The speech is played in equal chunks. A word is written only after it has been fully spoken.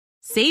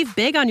Save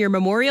big on your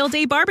Memorial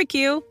Day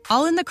barbecue,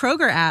 all in the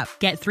Kroger app.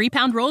 Get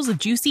 3-pound rolls of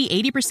juicy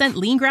 80%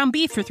 lean ground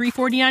beef for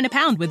 $3.49 a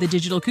pound with a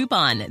digital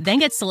coupon. Then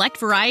get select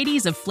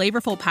varieties of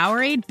flavorful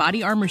Powerade,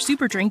 Body Armor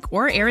Super Drink,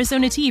 or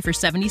Arizona tea for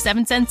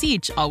 77 cents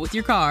each, all with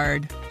your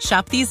card.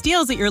 Shop these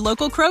deals at your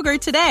local Kroger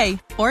today,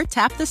 or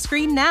tap the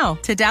screen now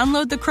to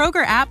download the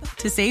Kroger app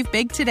to save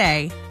big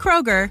today.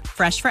 Kroger,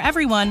 fresh for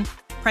everyone.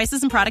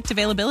 Prices and product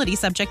availability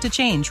subject to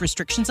change.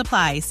 Restrictions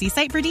apply. See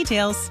site for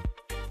details.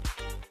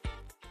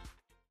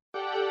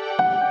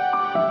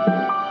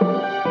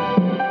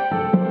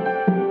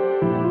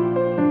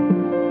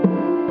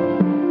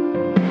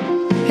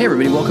 Hey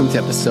everybody, welcome to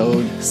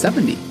episode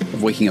 70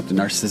 of Waking Up to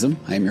Narcissism.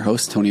 I am your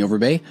host, Tony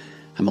Overbay.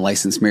 I'm a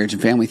licensed marriage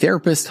and family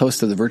therapist,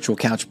 host of the Virtual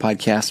Couch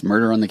podcast,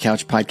 Murder on the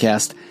Couch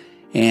podcast,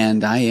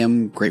 and I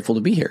am grateful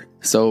to be here.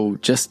 So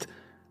just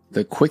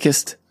the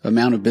quickest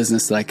amount of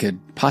business that I could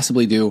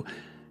possibly do,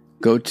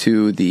 go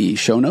to the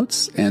show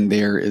notes, and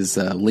there is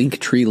a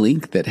Linktree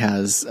link that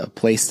has a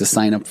place to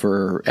sign up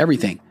for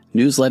everything.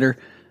 Newsletter,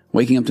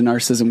 Waking Up to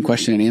Narcissism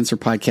question and answer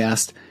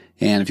podcast.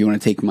 And if you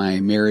want to take my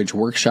marriage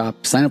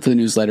workshop, sign up for the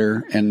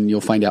newsletter and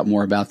you'll find out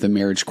more about the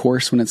marriage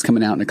course when it's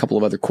coming out and a couple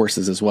of other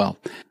courses as well.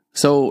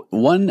 So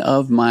one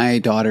of my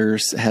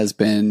daughters has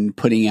been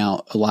putting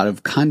out a lot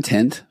of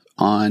content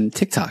on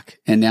TikTok,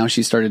 and now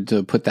she started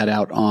to put that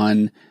out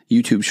on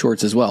YouTube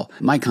Shorts as well.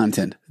 My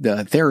content,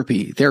 the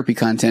therapy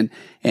content,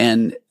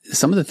 and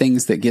some of the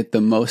things that get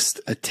the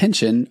most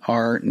attention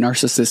are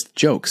narcissist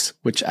jokes,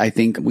 which I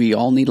think we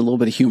all need a little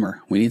bit of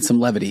humor. We need some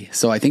levity.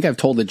 So I think I've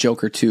told a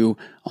joke or two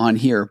on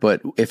here,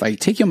 but if I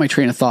take you on my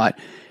train of thought,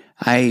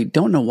 I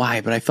don't know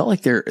why, but I felt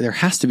like there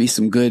has to be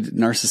some good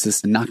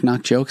narcissist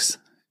knock-knock jokes.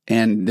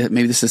 And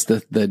maybe this is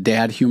the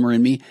dad humor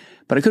in me,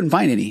 but I couldn't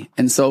find any.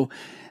 And so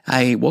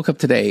I woke up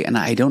today and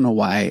I don't know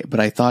why, but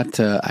I thought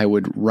I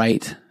would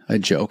write a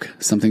joke,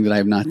 something that I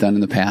have not done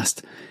in the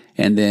past.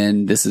 And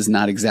then this is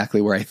not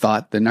exactly where I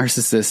thought the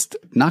narcissist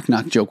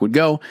knock-knock joke would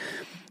go,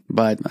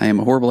 but I am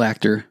a horrible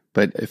actor.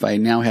 But if I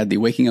now had the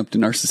Waking Up to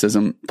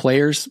Narcissism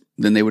players,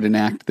 then they would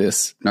enact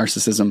this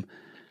narcissism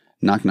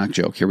knock-knock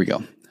joke. Here we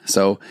go.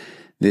 So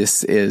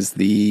this is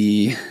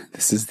the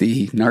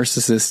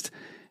narcissist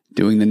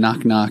doing the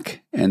knock-knock,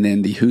 and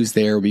then the who's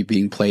there will be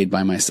being played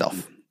by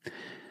myself.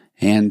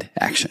 And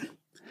action.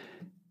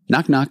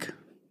 Knock, knock.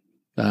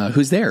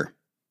 Who's there?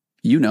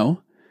 You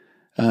know.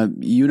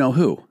 You know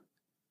who?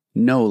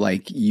 No,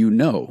 like, you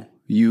know.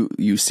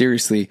 You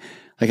seriously,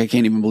 like, I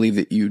can't even believe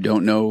that you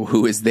don't know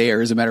who is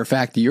there. As a matter of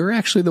fact, you're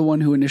actually the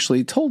one who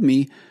initially told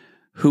me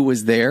who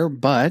was there,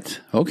 but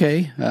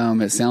okay.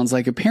 It sounds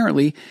like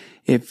apparently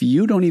if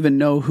you don't even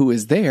know who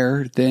is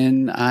there,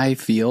 then I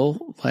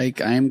feel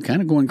like I'm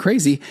kind of going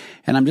crazy,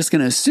 and I'm just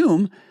going to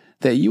assume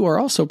that you are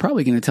also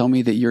probably going to tell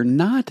me that you're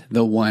not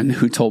the one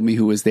who told me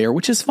who was there,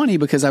 which is funny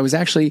because I was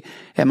actually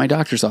at my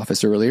doctor's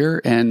office earlier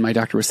and my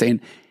doctor was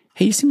saying,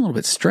 hey, you seem a little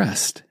bit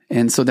stressed.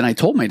 And so then I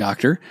told my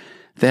doctor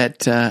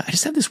that I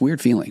just have this weird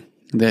feeling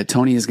that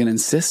Tony is going to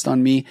insist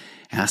on me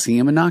asking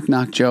him a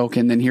knock-knock joke.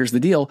 And then here's the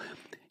deal.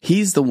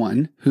 He's the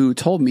one who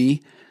told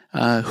me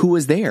who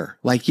was there,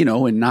 like, you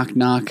know, and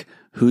knock-knock,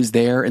 who's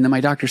there. And then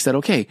my doctor said,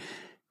 okay,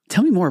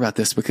 tell me more about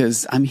this,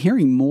 because I'm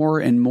hearing more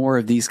and more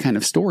of these kind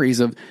of stories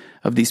of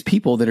these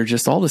people that are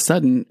just all of a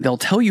sudden, they'll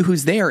tell you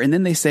who's there. And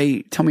then they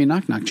say, tell me a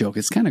knock-knock joke.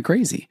 It's kind of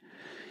crazy.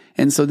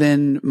 And so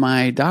then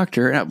my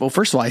doctor, well,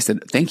 first of all, I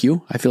said, thank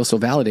you. I feel so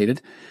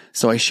validated.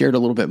 So I shared a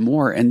little bit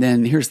more. And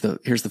then here's the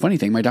funny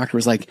thing. My doctor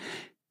was like,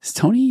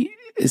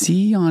 is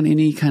he on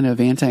any kind of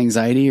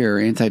anti-anxiety or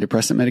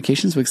antidepressant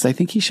medications? Because I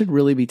think he should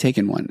really be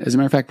taking one. As a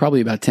matter of fact,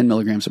 probably about 10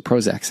 milligrams of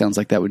Prozac sounds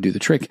like that would do the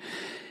trick.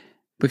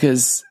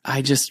 Because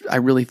I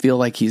really feel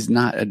like he's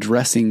not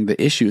addressing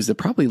the issues that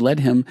probably led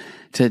him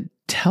to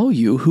tell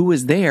you who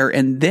was there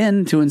and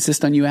then to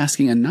insist on you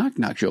asking a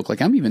knock-knock joke.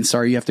 Like, I'm even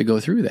sorry you have to go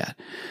through that.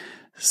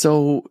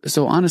 So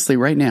honestly,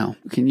 right now,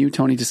 can you,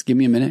 Tony, just give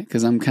me a minute?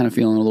 Because I'm kind of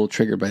feeling a little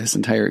triggered by this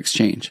entire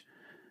exchange.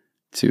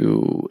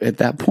 At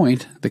that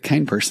point, the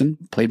kind person,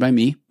 played by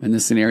me in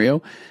this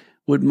scenario,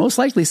 would most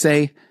likely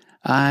say,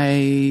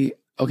 I'm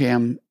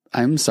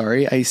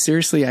sorry. I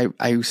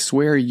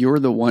swear you're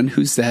the one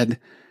who said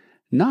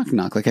knock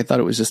knock. Like, I thought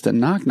it was just a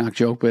knock knock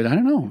joke, but I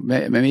don't know.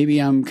 Maybe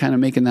I'm kind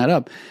of making that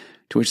up.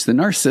 To which the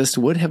narcissist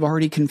would have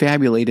already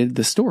confabulated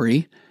the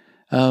story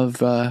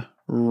of,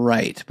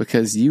 right,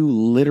 because you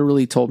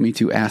literally told me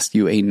to ask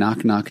you a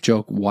knock knock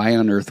joke. Why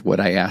on earth would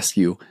I ask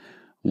you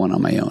one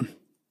on my own?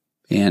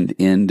 And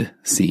end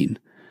scene.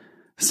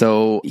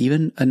 So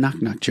even a knock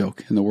knock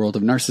joke in the world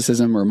of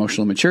narcissism or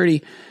emotional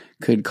maturity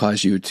could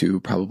cause you to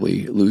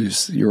probably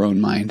lose your own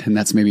mind. And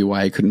that's maybe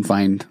why I couldn't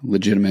find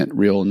legitimate,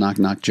 real knock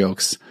knock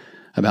jokes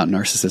about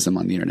narcissism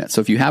on the internet.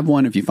 So if you have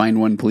one, if you find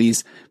one,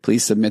 please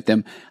submit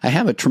them. I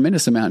have a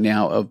tremendous amount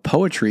now of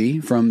poetry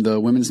from the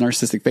Women's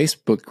Narcissistic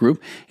Facebook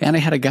group. And I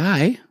had a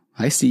guy,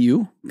 I see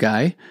you,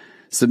 guy,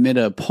 submit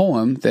a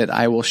poem that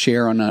I will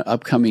share on an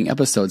upcoming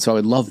episode. So I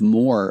would love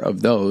more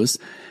of those.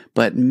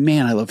 But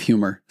man, I love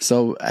humor.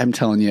 So I'm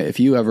telling you, if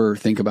you ever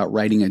think about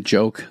writing a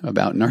joke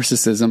about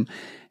narcissism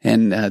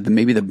and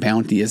maybe the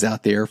bounty is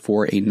out there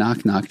for a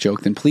knock-knock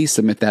joke, then please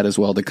submit that as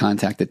well to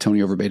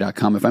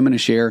contact@tonyoverbay.com. If I'm going to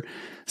share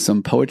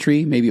some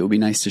poetry, maybe it would be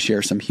nice to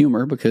share some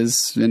humor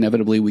because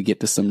inevitably we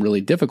get to some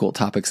really difficult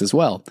topics as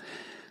well.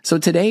 So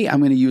today I'm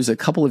going to use a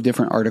couple of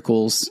different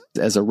articles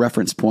as a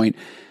reference point.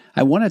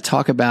 I want to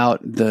talk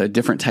about the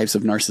different types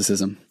of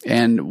narcissism.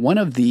 And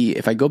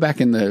if I go back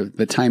in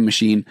the time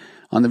machine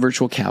on the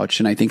virtual couch,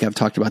 and I think I've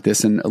talked about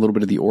this in a little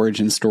bit of the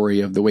origin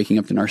story of the Waking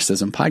Up to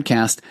Narcissism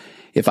podcast,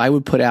 if I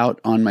would put out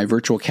on my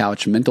virtual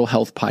couch mental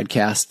health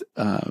podcast,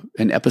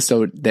 an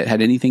episode that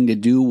had anything to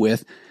do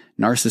with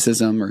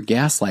narcissism or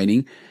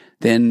gaslighting,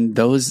 then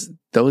those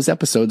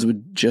episodes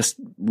would just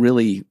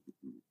really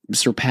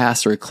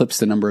surpass or eclipse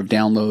the number of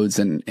downloads,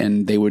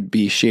 and they would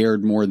be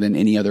shared more than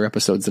any other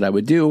episodes that I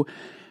would do.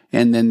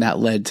 And then that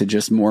led to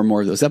just more and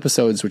more of those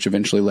episodes, which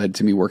eventually led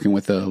to me working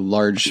with a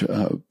large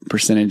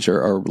percentage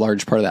or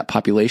large part of that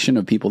population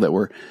of people that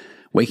were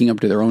waking up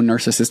to their own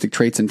narcissistic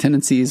traits and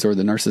tendencies, or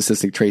the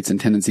narcissistic traits and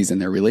tendencies in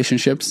their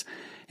relationships.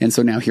 And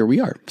so now here we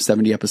are,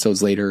 70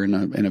 episodes later in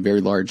a very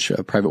large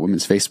private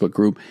women's Facebook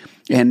group.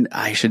 And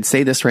I should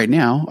say this right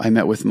now. I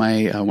met with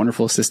my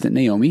wonderful assistant,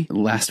 Naomi,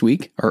 last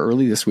week or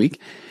early this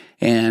week.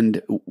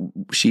 And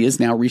she is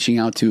now reaching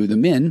out to the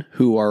men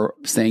who are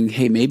saying,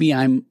 hey, maybe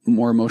I'm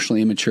more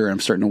emotionally immature. I'm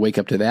starting to wake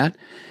up to that.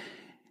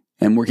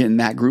 And we're getting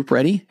that group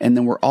ready. And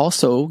then we're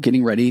also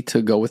getting ready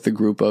to go with the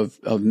group of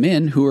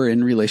men who are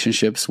in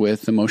relationships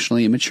with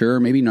emotionally immature,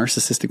 maybe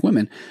narcissistic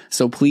women.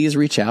 So please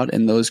reach out,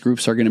 and those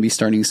groups are going to be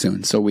starting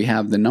soon. So we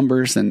have the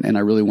numbers, and I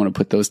really want to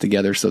put those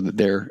together so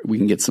that we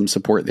can get some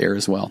support there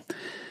as well.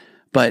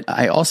 But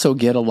I also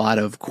get a lot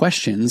of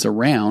questions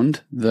around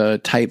the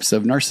types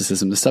of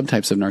narcissism, the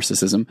subtypes of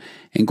narcissism.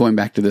 And going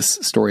back to this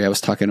story I was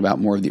talking about,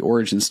 more of the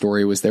origin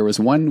story, there was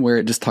one where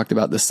it just talked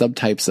about the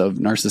subtypes of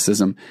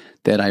narcissism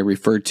that I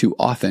referred to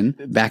often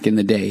back in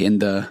the day in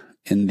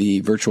the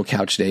virtual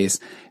couch days.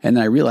 And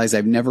then I realized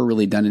I've never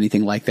really done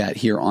anything like that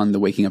here on the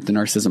Waking Up to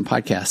Narcissism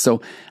podcast.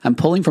 So I'm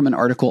pulling from an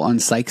article on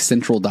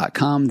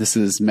psychcentral.com. This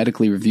is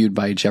medically reviewed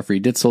by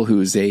Jeffrey Ditzel,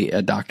 who is a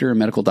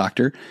medical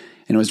doctor.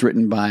 And it was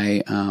written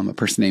by a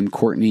person named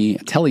Courtney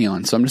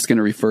Tellion. So I'm just going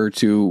to refer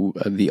to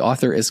the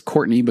author as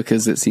Courtney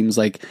because it seems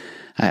like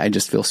I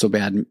just feel so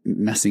bad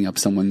messing up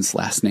someone's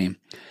last name.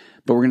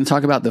 But we're going to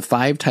talk about the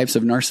 5 types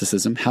of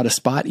narcissism, how to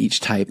spot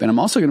each type. And I'm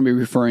also going to be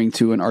referring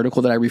to an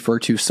article that I refer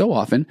to so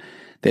often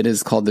that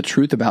is called The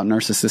Truth About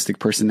Narcissistic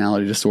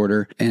Personality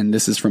Disorder. And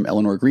this is from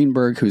Eleanor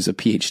Greenberg, who's a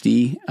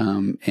PhD.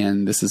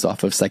 And this is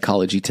off of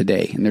Psychology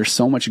Today. And there's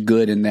so much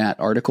good in that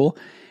article.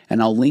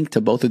 And I'll link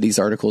to both of these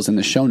articles in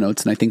the show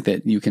notes. And I think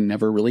that you can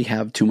never really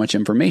have too much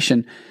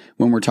information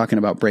when we're talking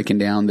about breaking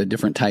down the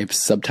different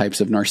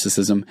subtypes of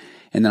narcissism.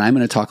 And then I'm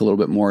going to talk a little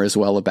bit more as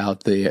well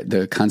about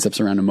the concepts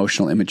around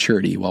emotional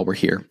immaturity while we're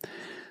here.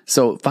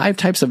 So 5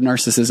 types of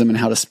narcissism and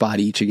how to spot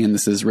each. Again,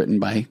 this is written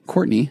by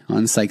Courtney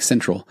on Psych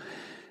Central.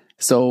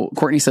 So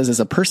Courtney says, as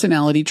a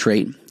personality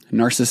trait,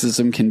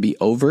 narcissism can be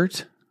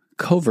overt,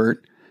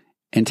 covert,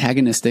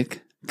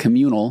 antagonistic,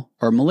 communal,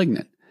 or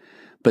malignant.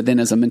 But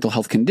then as a mental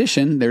health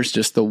condition, there's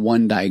just the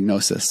one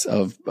diagnosis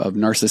of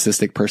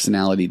narcissistic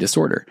personality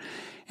disorder.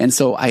 And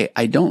so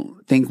I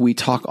don't think we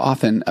talk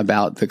often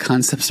about the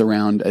concepts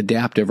around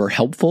adaptive or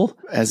helpful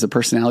as a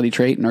personality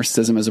trait,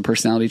 narcissism as a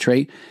personality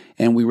trait.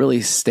 And we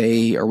really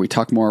we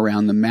talk more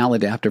around the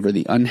maladaptive or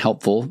the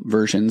unhelpful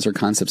versions or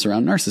concepts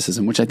around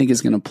narcissism, which I think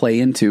is going to play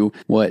into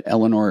what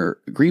Eleanor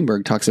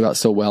Greenberg talks about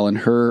so well in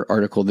her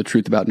article, The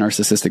Truth About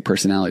Narcissistic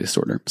Personality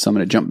Disorder. So I'm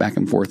going to jump back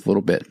and forth a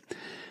little bit.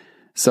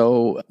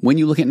 So when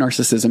you look at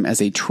narcissism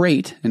as a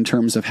trait in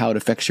terms of how it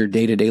affects your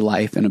day-to-day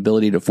life and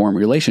ability to form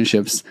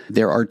relationships,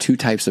 there are 2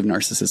 types of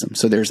narcissism.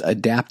 So there's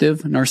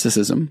adaptive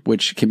narcissism,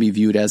 which can be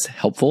viewed as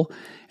helpful,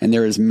 and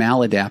there is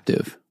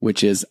maladaptive,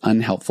 which is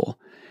unhelpful.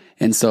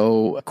 And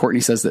so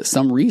Courtney says that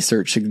some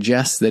research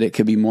suggests that it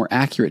could be more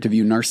accurate to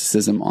view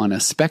narcissism on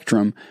a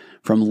spectrum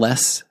from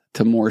less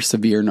to more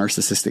severe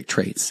narcissistic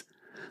traits.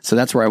 So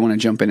that's where I want to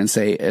jump in and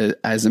say,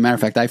 as a matter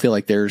of fact, I feel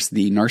like there's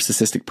the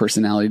narcissistic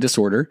personality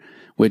disorder,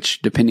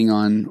 which depending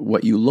on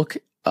what you look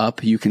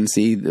up, you can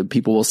see that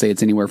people will say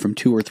it's anywhere from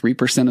 2 or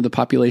 3% of the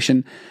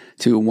population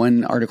to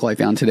one article I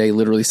found today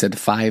literally said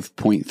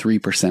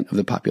 5.3% of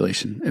the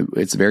population.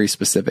 It's very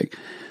specific.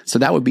 So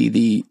that would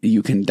be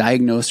you can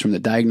diagnose from the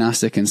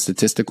diagnostic and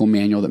statistical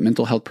manual that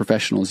mental health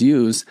professionals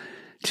use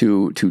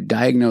to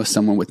diagnose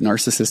someone with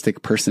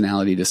narcissistic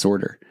personality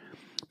disorder.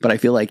 But I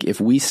feel like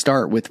if we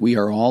start with we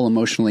are all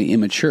emotionally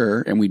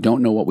immature and we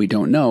don't know what we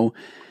don't know,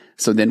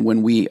 so then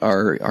when we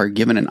are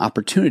given an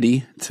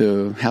opportunity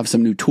to have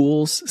some new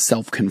tools,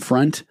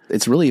 self-confront,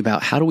 it's really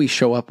about how do we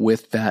show up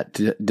with that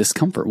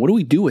discomfort? What do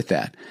we do with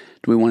that?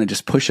 Do we want to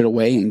just push it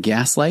away and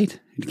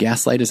gaslight?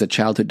 Gaslight is a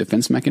childhood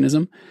defense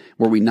mechanism.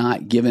 Were we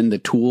not given the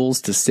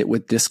tools to sit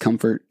with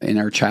discomfort in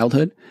our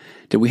childhood?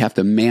 Did we have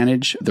to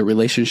manage the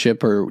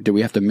relationship, or did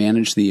we have to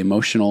manage the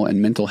emotional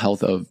and mental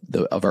health of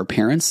our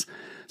parents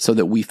so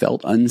that we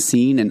felt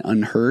unseen and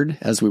unheard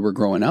as we were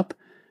growing up?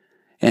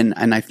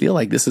 And I feel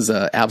like this is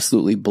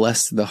absolutely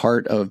blessed the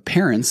heart of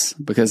parents,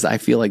 because I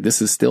feel like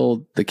this is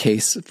still the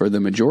case for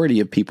the majority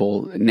of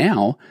people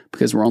now,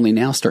 because we're only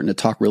now starting to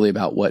talk really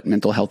about what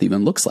mental health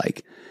even looks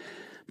like.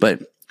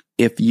 But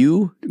if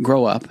you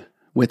grow up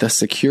with a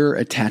secure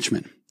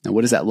attachment, now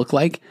what does that look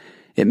like?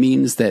 It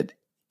means that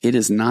it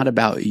is not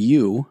about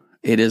you.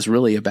 It is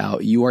really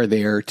about you are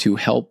there to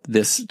help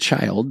this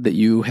child that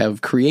you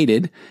have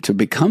created to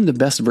become the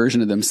best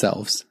version of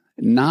themselves,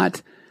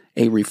 not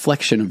a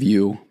reflection of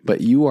you,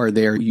 but you are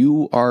there.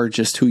 You are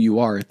just who you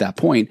are at that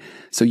point.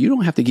 So you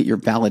don't have to get your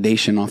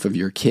validation off of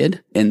your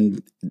kid.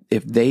 And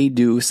if they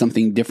do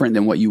something different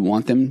than what you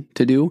want them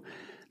to do,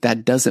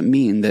 that doesn't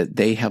mean that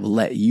they have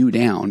let you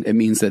down. It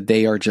means that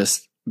they are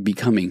just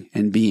becoming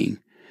and being.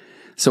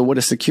 So what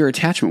a secure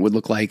attachment would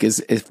look like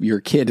is if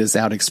your kid is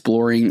out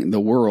exploring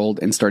the world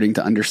and starting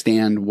to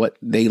understand what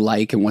they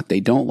like and what they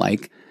don't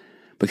like,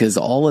 because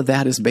all of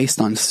that is based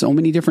on so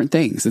many different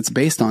things. It's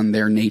based on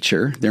their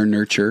nature, their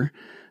nurture,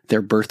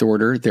 their birth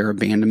order, their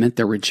abandonment,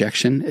 their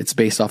rejection. It's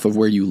based off of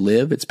where you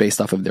live. It's based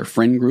off of their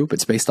friend group.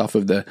 It's based off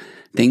of the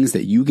things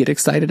that you get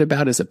excited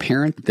about as a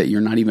parent that you're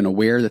not even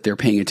aware that they're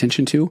paying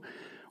attention to,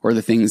 or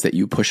the things that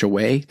you push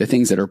away, the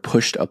things that are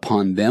pushed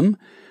upon them,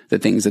 the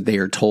things that they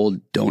are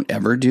told don't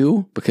ever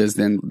do, because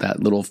then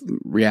that little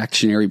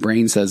reactionary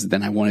brain says,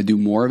 then I want to do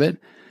more of it.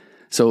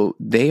 So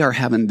they are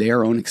having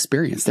their own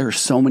experience. There are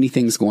so many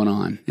things going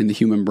on in the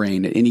human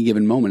brain at any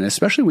given moment,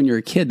 especially when you're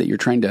a kid that you're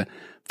trying to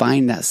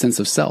find that sense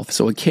of self.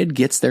 So a kid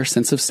gets their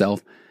sense of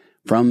self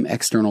from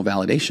external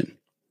validation.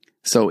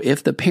 So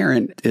if the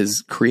parent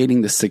is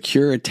creating the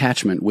secure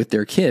attachment with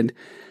their kid,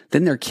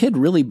 then their kid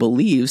really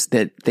believes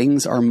that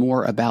things are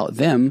more about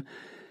them,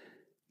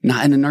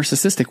 not in a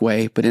narcissistic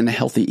way, but in a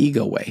healthy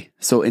ego way.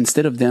 So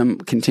instead of them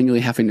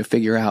continually having to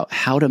figure out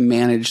how to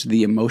manage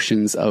the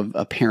emotions of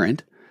a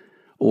parent,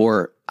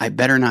 or I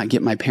better not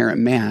get my parent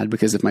mad,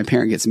 because if my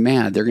parent gets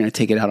mad, they're going to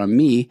take it out on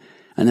me.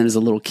 And then as a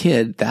little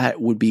kid,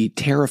 that would be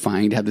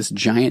terrifying to have this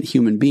giant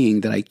human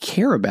being that I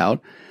care about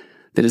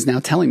that is now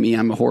telling me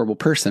I'm a horrible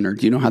person, or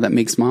do you know how that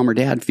makes mom or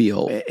dad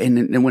feel?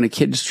 And when a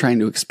kid is trying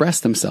to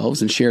express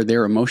themselves and share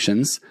their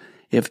emotions,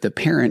 if the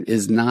parent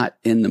is not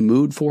in the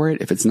mood for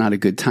it, if it's not a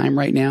good time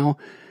right now,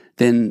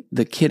 then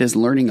the kid is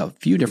learning a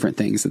few different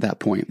things at that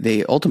point.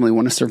 They ultimately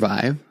want to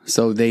survive,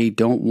 so they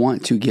don't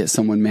want to get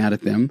someone mad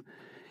at them.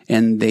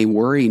 And they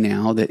worry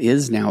now that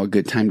is now a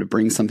good time to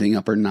bring something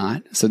up or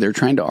not. So they're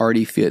trying to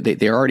already feel,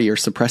 they already are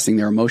suppressing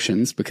their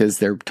emotions, because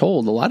they're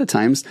told a lot of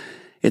times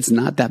it's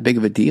not that big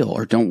of a deal,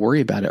 or don't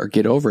worry about it, or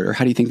get over it, or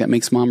how do you think that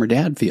makes mom or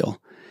dad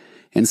feel?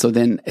 And so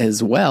then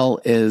as well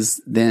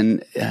as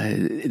then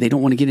they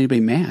don't want to get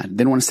anybody mad.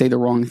 They don't want to say the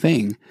wrong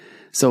thing.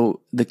 So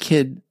the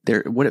kid,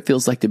 what it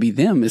feels like to be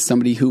them is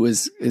somebody who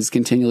is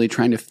continually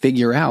trying to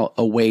figure out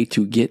a way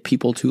to get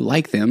people to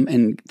like them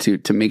and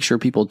to make sure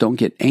people don't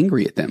get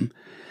angry at them.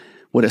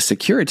 What a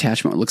secure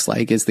attachment looks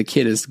like is the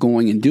kid is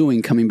going and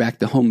doing, coming back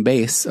to home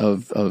base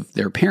of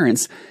their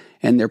parents,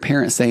 and their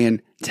parents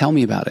saying, tell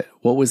me about it.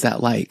 What was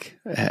that like?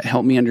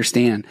 Help me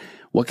understand.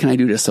 What can I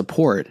do to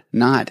support?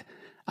 Not,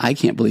 I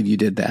can't believe you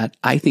did that.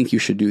 I think you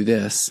should do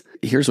this.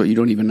 Here's what you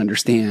don't even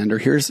understand. Or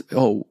here's,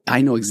 oh,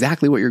 I know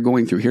exactly what you're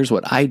going through. Here's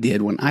what I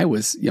did when I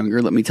was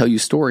younger. Let me tell you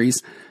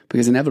stories,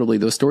 because inevitably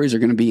those stories are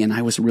going to be, and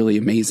I was really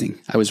amazing.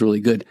 I was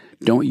really good.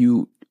 Don't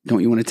you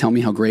want to tell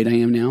me how great I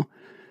am now?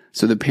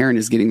 So the parent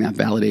is getting that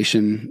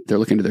validation. They're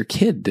looking to their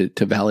kid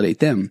to validate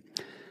them.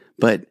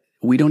 But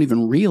we don't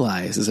even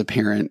realize as a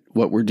parent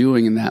what we're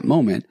doing in that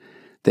moment,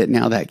 that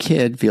now that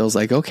kid feels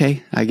like,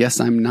 okay, I guess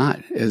I'm not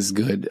as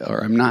good,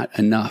 or I'm not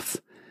enough.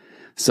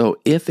 So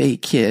if a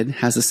kid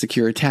has a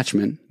secure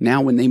attachment,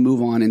 now when they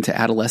move on into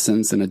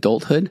adolescence and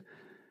adulthood,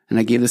 and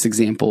I gave this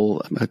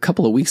example a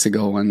couple of weeks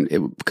ago, and it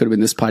could have been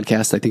this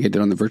podcast, I think I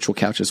did on the virtual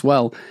couch as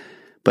well,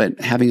 but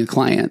having a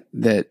client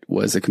that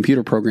was a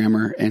computer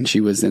programmer, and she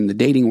was in the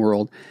dating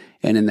world,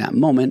 and in that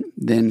moment,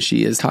 then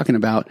she is talking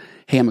about,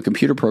 hey, I'm a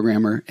computer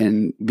programmer,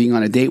 and being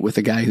on a date with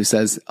a guy who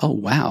says, oh,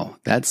 wow,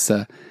 it's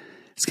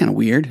kind of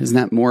weird. Isn't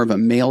that more of a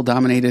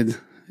male-dominated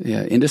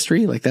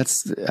industry? Like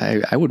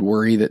I would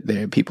worry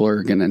that people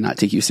are going to not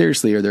take you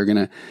seriously, or they're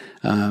going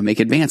to make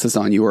advances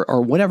on you,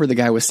 or whatever the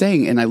guy was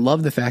saying. And I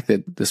love the fact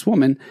that this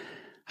woman,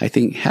 I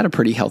think, had a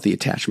pretty healthy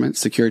attachment,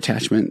 secure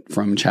attachment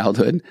from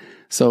childhood.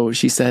 So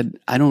she said,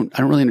 I don't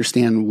really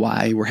understand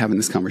why we're having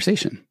this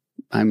conversation.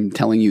 I'm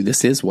telling you,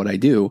 this is what I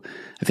do.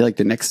 I feel like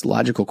the next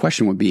logical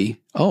question would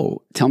be,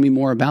 oh, tell me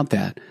more about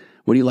that.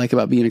 What do you like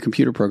about being a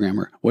computer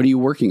programmer? What are you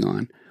working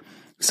on?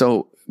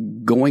 So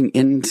going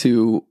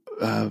into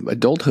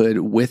adulthood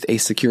with a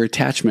secure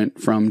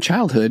attachment from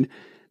childhood,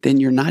 then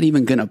you're not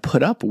even going to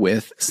put up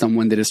with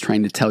someone that is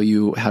trying to tell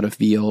you how to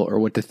feel or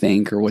what to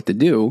think or what to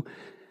do,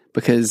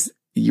 because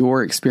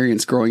your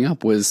experience growing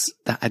up was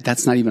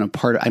that's not even a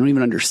part of, I don't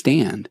even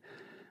understand,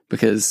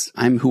 because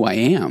I'm who I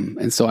am.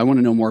 And so I want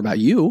to know more about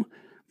you.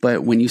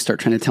 But when you start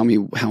trying to tell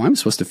me how I'm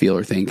supposed to feel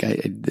or think,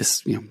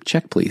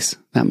 check please,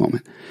 that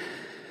moment.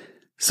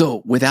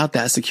 So without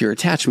that secure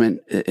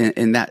attachment,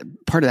 and that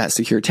part of that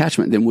secure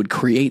attachment then would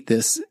create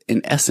this,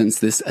 in essence,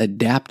 this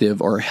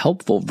adaptive or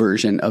helpful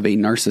version of a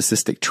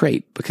narcissistic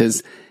trait.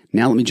 Because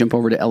now let me jump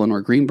over to Eleanor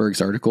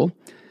Greenberg's article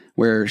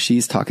where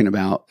she's talking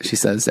about, she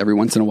says, every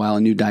once in a while,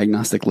 a new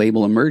diagnostic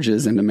label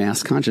emerges into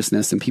mass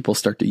consciousness and people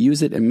start to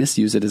use it and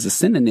misuse it as a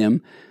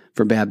synonym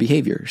for bad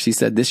behavior. She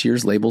said this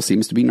year's label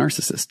seems to be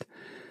narcissist.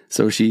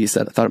 So she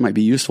said, I thought it might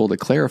be useful to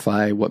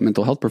clarify what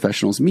mental health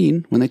professionals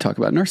mean when they talk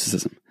about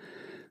narcissism.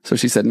 So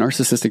she said,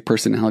 narcissistic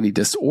personality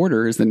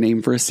disorder is the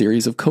name for a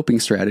series of coping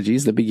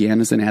strategies that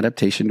began as an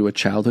adaptation to a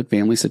childhood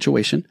family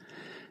situation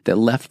that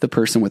left the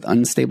person with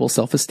unstable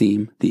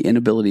self-esteem, the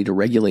inability to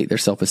regulate their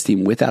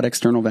self-esteem without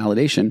external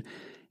validation,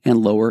 and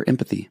lower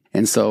empathy.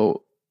 And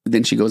so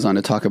then she goes on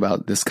to talk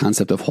about this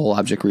concept of whole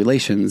object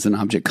relations and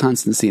object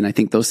constancy. And I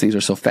think those things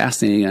are so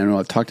fascinating. I know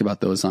I've talked about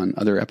those on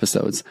other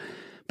episodes.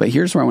 But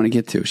here's where I want to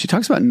get to. She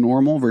talks about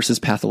normal versus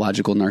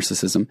pathological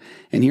narcissism.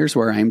 And here's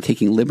where I'm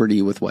taking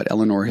liberty with what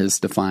Eleanor has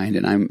defined.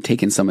 And I'm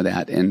taking some of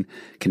that and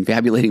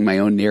confabulating my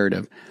own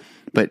narrative.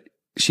 But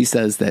she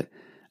says that,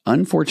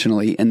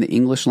 unfortunately, in the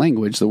English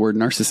language, the word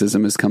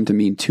narcissism has come to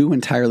mean two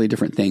entirely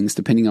different things,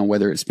 depending on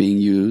whether it's being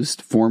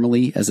used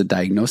formally as a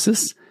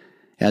diagnosis,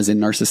 as in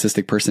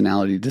narcissistic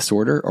personality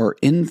disorder, or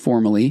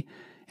informally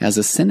as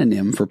a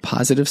synonym for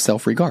positive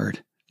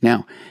self-regard.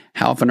 Now,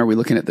 how often are we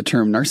looking at the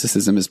term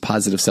narcissism as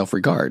positive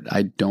self-regard?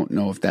 I don't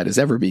know if that is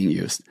ever being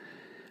used.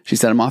 She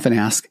said, I'm often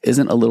asked,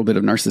 isn't a little bit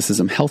of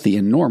narcissism healthy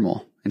and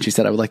normal? And she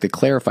said, I would like to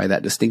clarify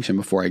that distinction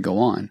before I go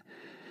on.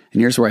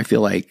 And here's where I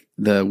feel like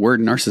the word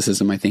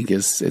narcissism, I think,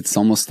 it's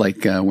almost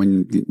like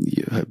when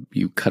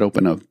you cut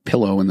open a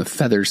pillow and the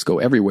feathers go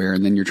everywhere,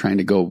 and then you're trying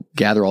to go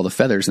gather all the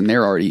feathers, and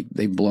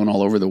they've blown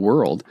all over the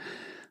world.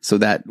 So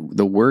that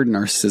the word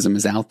narcissism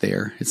is out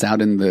there. It's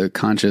out in the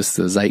conscious,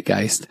 the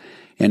zeitgeist,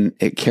 and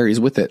it carries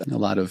with it a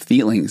lot of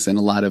feelings and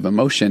a lot of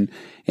emotion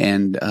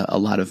and a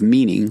lot of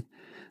meaning.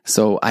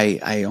 So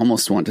I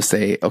almost want to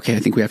say, okay, I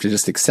think we have to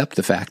just accept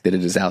the fact that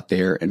it is out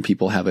there and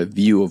people have a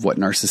view of what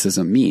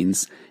narcissism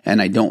means.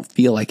 And I don't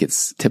feel like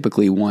it's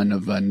typically one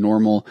of a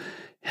normal,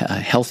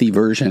 healthy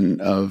version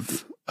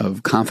of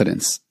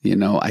confidence. You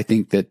know, I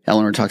think that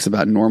Eleanor talks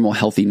about normal,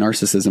 healthy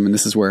narcissism. And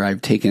this is where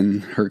I've taken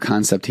her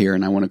concept here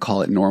and I want to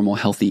call it normal,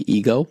 healthy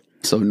ego.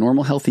 So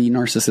normal, healthy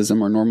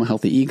narcissism or normal,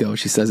 healthy ego,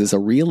 she says, is a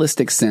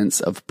realistic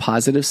sense of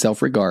positive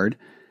self-regard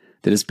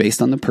that is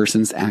based on the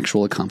person's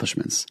actual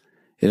accomplishments.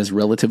 It is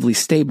relatively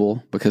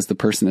stable because the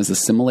person is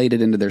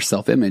assimilated into their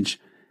self-image,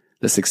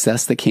 the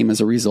success that came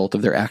as a result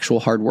of their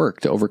actual hard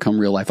work to overcome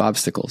real-life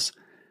obstacles.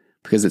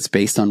 Because it's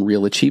based on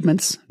real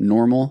achievements,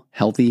 normal,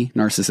 healthy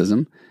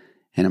narcissism,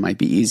 and it might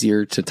be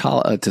easier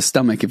to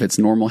stomach if it's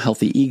normal,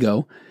 healthy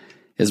ego,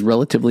 is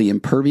relatively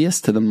impervious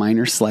to the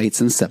minor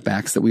slights and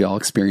setbacks that we all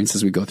experience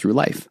as we go through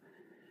life.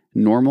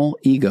 Normal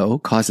ego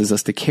causes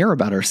us to care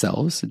about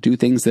ourselves, do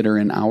things that are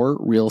in our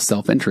real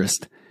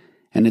self-interest,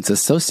 and it's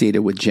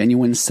associated with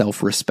genuine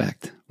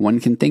self-respect. One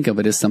can think of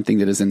it as something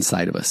that is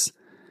inside of us.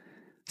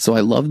 So I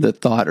love the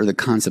thought or the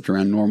concept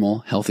around normal,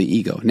 healthy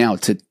ego. Now,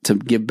 to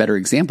give better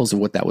examples of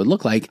what that would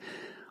look like,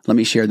 let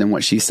me share then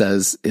what she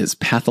says is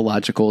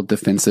pathological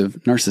defensive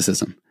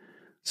narcissism.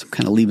 So I'm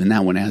kind of leaving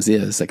that one as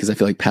is, because I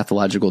feel like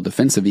pathological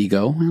defensive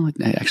ego, well,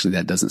 actually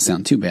that doesn't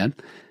sound too bad.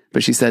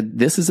 But she said,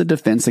 this is a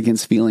defense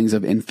against feelings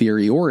of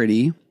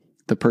inferiority.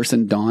 The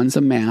person dons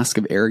a mask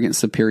of arrogant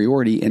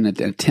superiority in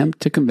an attempt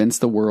to convince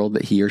the world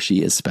that he or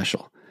she is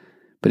special.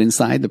 But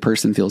inside, the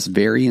person feels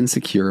very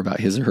insecure about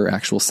his or her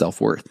actual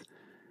self-worth.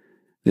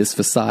 This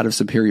facade of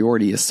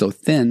superiority is so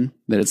thin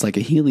that it's like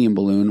a helium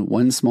balloon.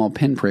 One small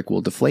pinprick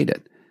will deflate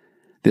it.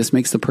 This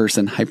makes the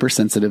person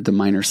hypersensitive to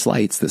minor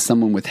slights that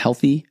someone with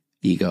healthy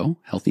ego,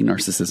 healthy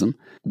narcissism,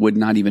 would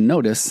not even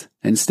notice.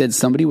 Instead,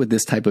 somebody with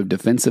this type of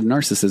defensive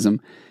narcissism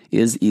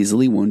is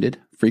easily wounded,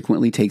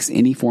 frequently takes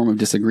any form of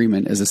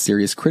disagreement as a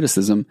serious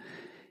criticism,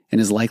 and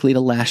is likely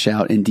to lash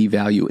out and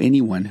devalue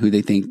anyone who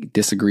they think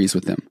disagrees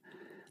with them.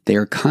 They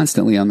are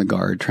constantly on the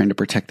guard, trying to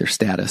protect their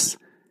status.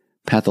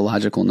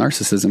 Pathological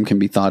narcissism can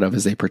be thought of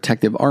as a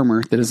protective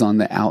armor that is on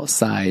the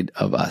outside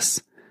of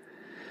us.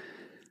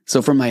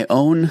 So from my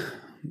own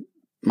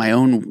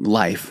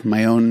life,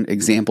 my own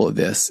example of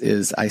this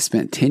is I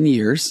spent 10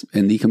 years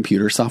in the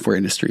computer software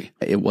industry.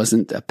 It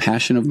wasn't a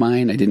passion of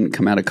mine. I didn't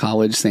come out of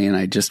college saying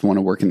I just want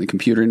to work in the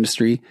computer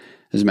industry.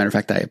 As a matter of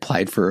fact, I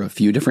applied for a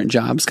few different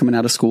jobs coming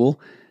out of school,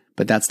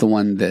 but that's the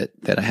one that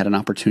I had an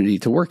opportunity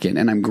to work in.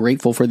 And I'm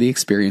grateful for the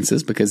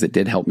experiences because it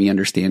did help me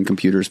understand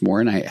computers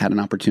more. And I had an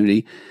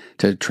opportunity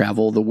to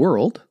travel the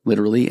world,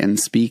 literally, and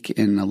speak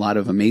in a lot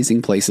of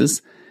amazing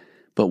places.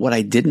 But what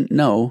I didn't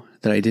know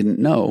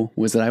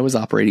was that I was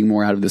operating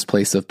more out of this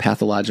place of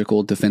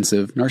pathological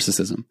defensive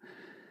narcissism.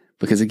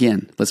 Because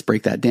again, let's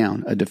break that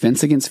down. A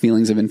defense against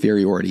feelings of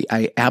inferiority.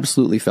 I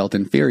absolutely felt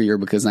inferior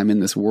because I'm in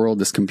this world,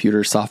 this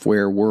computer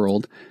software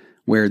world,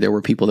 where there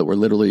were people that were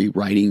literally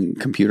writing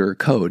computer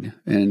code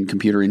and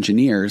computer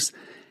engineers.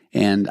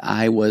 And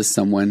I was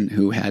someone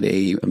who had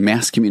a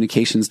mass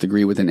communications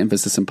degree with an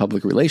emphasis in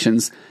public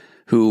relations,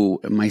 who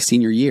my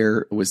senior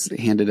year was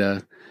handed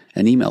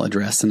an email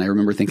address. And I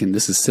remember thinking,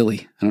 this is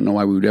silly. I don't know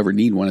why we would ever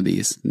need one of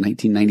these.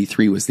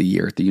 1993 was the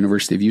year at the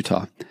University of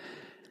Utah.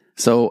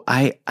 So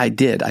I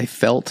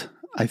felt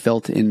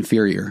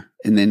inferior.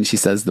 And then she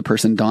says the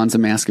person dons a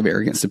mask of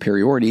arrogant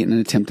superiority in an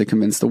attempt to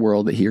convince the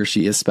world that he or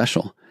she is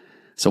special.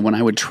 So when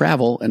I would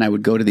travel and I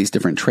would go to these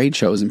different trade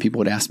shows and people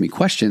would ask me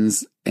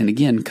questions, and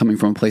again, coming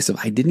from a place of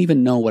I didn't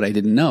even know what I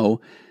didn't know,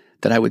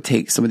 that I would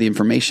take some of the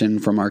information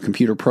from our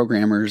computer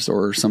programmers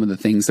or some of the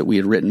things that we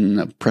had written,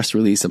 a press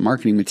release, a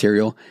marketing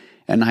material,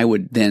 and I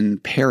would then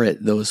parrot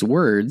those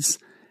words.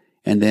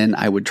 And then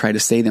I would try to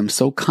say them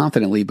so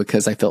confidently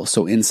because I felt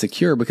so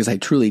insecure because I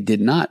truly did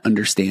not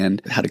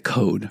understand how to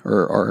code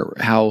or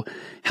how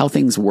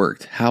things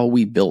worked, how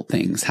we built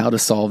things, how to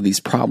solve these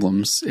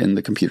problems in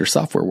the computer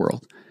software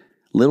world.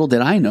 Little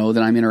did I know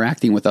that I'm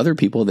interacting with other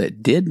people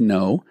that did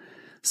know.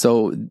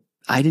 So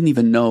I didn't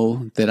even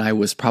know that I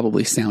was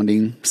probably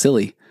sounding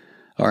silly,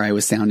 or I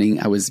was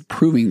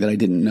proving that I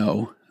didn't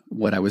know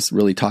what I was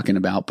really talking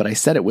about. But I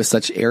said it with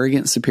such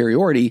arrogant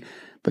superiority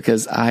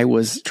because I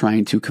was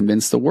trying to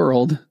convince the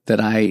world that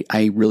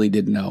I really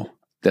did know,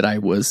 that I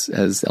was,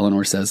 as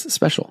Eleanor says,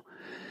 special.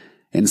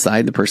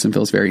 Inside, the person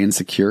feels very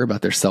insecure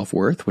about their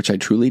self-worth, which I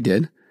truly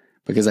did,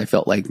 because I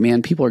felt like,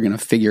 man, people are going to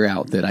figure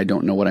out that I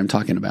don't know what I'm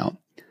talking about.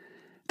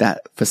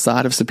 That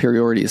facade of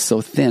superiority is so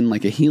thin,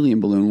 like a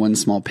helium balloon, one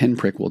small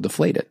pinprick will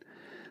deflate it.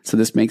 So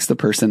this makes the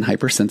person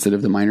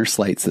hypersensitive to minor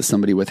slights that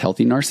somebody with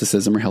healthy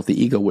narcissism or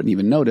healthy ego wouldn't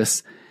even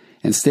notice.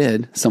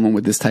 Instead, someone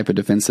with this type of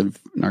defensive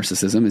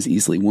narcissism is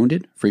easily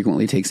wounded,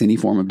 frequently takes any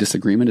form of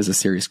disagreement as a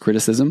serious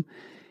criticism,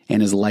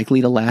 and is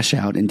likely to lash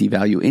out and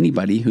devalue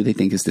anybody who they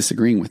think is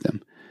disagreeing with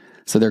them.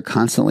 So they're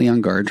constantly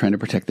on guard trying to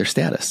protect their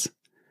status.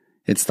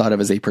 It's thought of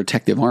as a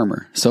protective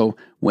armor. So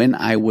when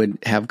I would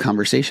have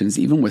conversations,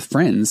 even with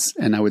friends,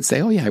 and I would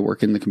say, oh yeah, I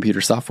work in the computer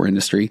software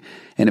industry.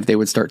 And if they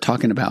would start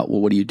talking about, well,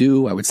 what do you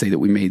do? I would say that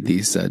we made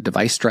these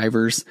device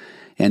drivers.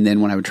 And then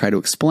when I would try to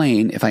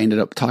explain, if I ended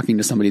up talking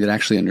to somebody that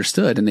actually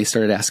understood and they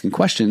started asking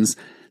questions,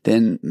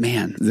 then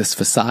man, this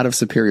facade of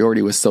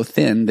superiority was so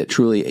thin that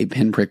truly a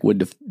pinprick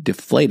would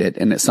deflate it.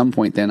 And at some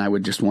point then I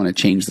would just want to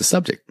change the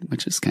subject,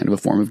 which is kind of a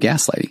form of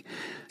gaslighting.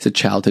 It's a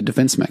childhood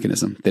defense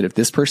mechanism that if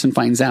this person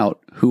finds out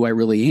who I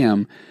really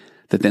am,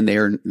 that then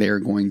they're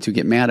going to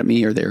get mad at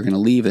me or they're going to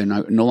leave. They're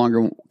no longer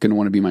going to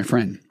want to be my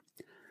friend.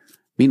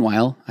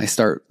 Meanwhile, I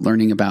start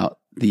learning about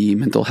the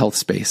mental health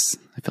space.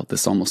 I felt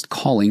this almost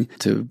calling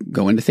to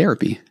go into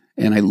therapy.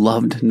 And I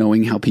loved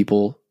knowing how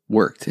people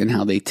worked and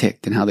how they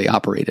ticked and how they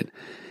operated.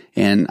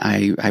 And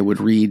I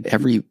would read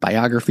every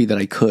biography that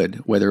I could,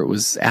 whether it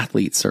was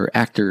athletes or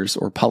actors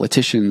or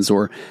politicians,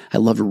 or I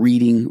loved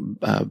reading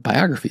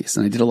biographies.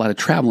 And I did a lot of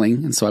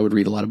traveling, and so I would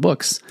read a lot of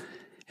books.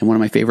 And one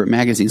of my favorite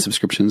magazine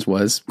subscriptions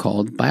was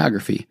called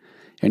Biography,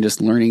 and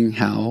just learning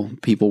how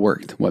people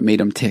worked, what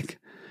made them tick.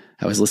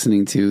 I was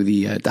listening to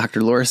the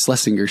Dr. Laura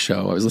Schlesinger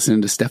show. I was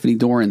listening to Stephanie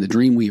Doran, the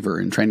Dreamweaver,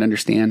 and trying to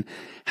understand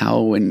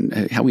how we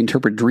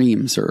interpret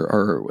dreams,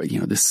 or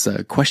this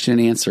question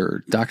and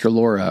answer, Dr.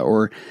 Laura,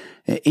 or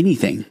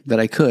anything that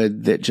I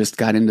could that just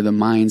got into the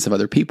minds of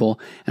other people.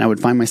 And I would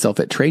find myself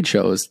at trade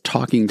shows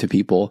talking to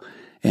people,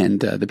 and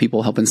the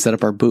people helping set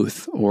up our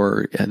booth,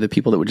 or the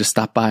people that would just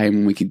stop by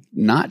and we could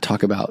not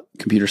talk about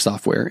computer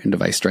software and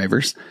device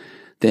drivers.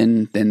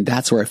 Then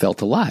that's where I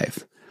felt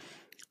alive.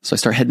 So I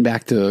start heading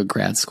back to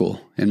grad school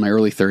in my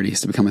early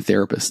 30s to become a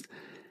therapist,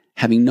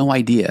 having no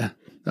idea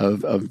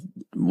of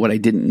what I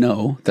didn't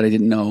know, that I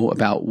didn't know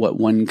about what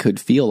one could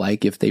feel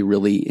like if they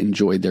really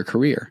enjoyed their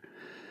career.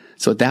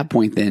 So at that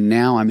point then,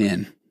 now I'm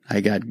in.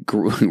 I got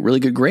really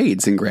good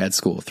grades in grad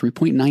school,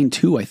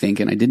 3.92, I think,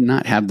 and I did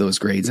not have those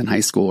grades in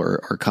high school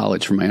or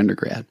college for my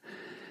undergrad.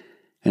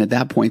 And at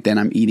that point then,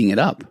 I'm eating it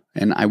up,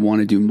 and I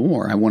want to do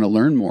more. I want to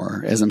learn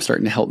more. As I'm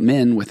starting to help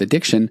men with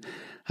addiction,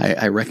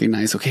 I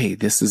recognize, okay,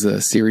 this is a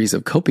series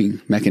of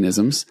coping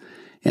mechanisms.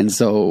 And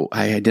so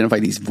I identify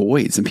these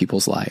voids in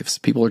people's lives.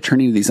 People are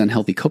turning to these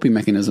unhealthy coping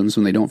mechanisms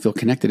when they don't feel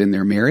connected in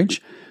their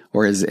marriage,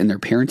 or as in their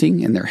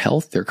parenting, in their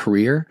health, their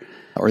career,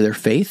 or their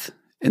faith.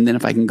 And then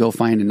if I can go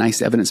find a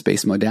nice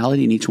evidence-based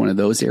modality in each one of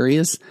those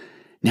areas,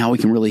 now we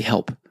can really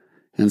help.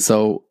 And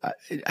so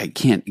I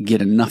can't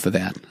get enough of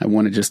that. I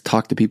want to just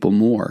talk to people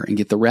more and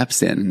get the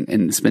reps in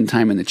and spend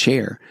time in the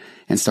chair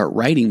and start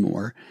writing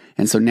more.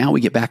 And so now we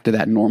get back to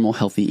that normal,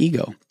 healthy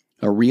ego,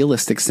 a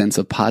realistic sense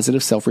of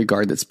positive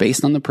self-regard that's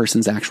based on the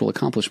person's actual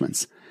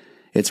accomplishments.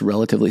 It's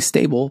relatively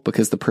stable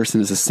because the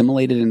person is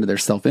assimilated into their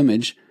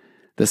self-image,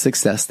 the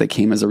success that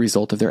came as a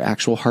result of their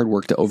actual hard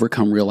work to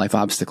overcome real-life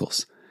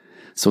obstacles.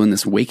 So in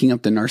this Waking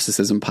Up to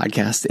Narcissism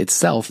podcast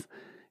itself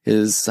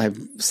is I've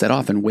set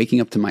off and waking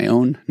up to my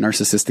own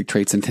narcissistic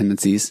traits and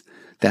tendencies,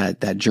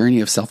 that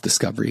journey of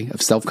self-discovery,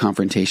 of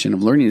self-confrontation,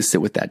 of learning to sit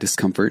with that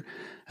discomfort,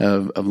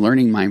 of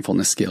learning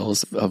mindfulness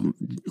skills, of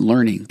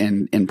learning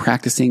and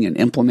practicing and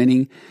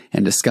implementing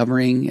and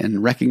discovering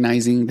and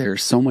recognizing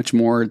there's so much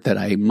more that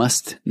I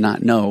must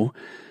not know,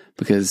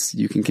 because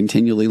you can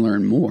continually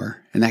learn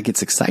more, and that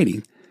gets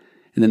exciting.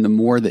 And then the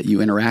more that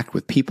you interact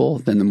with people,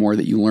 then the more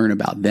that you learn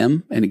about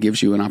them, and it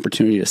gives you an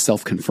opportunity to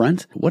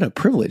self-confront. What a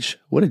privilege.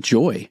 What a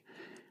joy.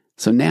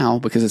 So now,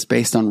 because it's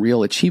based on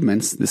real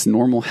achievements, this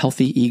normal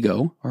healthy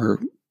ego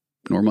or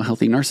normal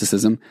healthy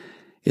narcissism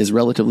is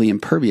relatively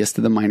impervious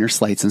to the minor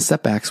slights and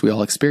setbacks we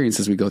all experience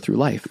as we go through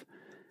life.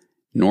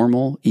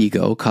 Normal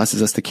ego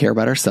causes us to care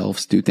about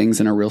ourselves, do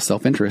things in our real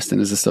self-interest,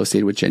 and is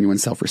associated with genuine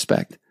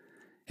self-respect.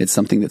 It's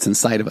something that's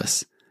inside of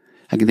us.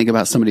 I can think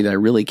about somebody that I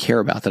really care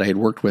about that I had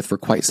worked with for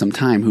quite some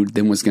time who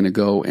then was going to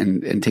go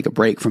and take a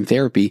break from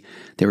therapy.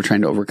 They were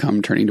trying to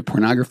overcome turning to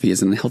pornography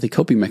as a healthy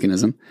coping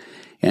mechanism.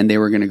 And they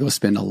were going to go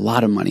spend a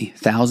lot of money,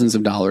 thousands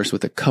of dollars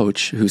with a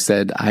coach who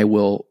said, it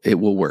will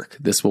work.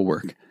 This will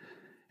work.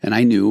 And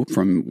I knew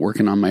from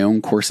working on my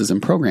own courses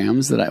and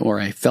programs where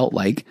I felt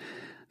like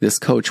this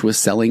coach was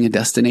selling a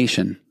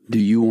destination. Do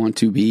you want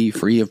to be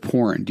free of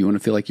porn? Do you want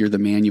to feel like you're the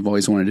man you've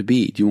always wanted to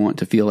be? Do you want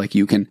to feel like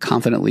you can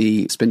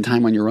confidently spend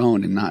time on your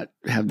own and not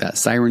have that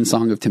siren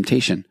song of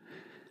temptation?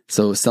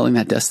 So selling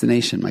that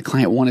destination, my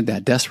client wanted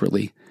that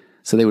desperately,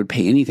 so they would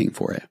pay anything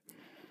for it.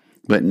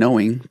 But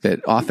knowing that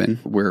often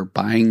we're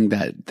buying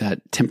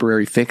that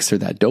temporary fix or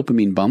that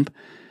dopamine bump,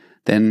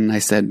 then I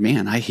said,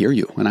 man, I hear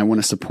you and I want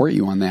to support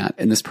you on that.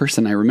 And this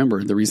person, I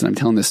remember the reason I'm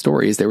telling this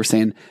story is they were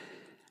saying,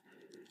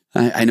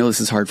 I know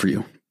this is hard for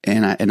you.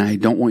 And I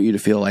don't want you to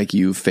feel like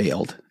you've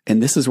failed.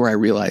 And this is where I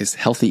realized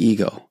healthy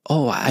ego.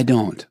 Oh, I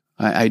don't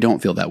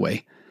feel that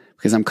way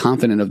because I'm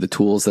confident of the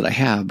tools that I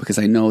have, because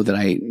I know that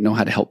I know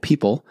how to help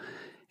people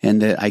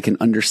and that I can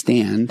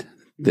understand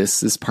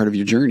this is part of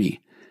your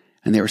journey.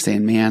 And they were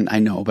saying, man, I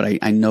know, but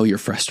I know you're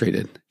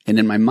frustrated. And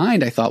in my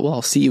mind, I thought, well,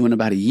 I'll see you in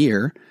about a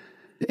year.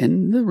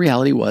 And the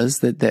reality was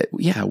that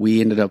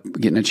we ended up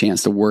getting a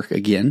chance to work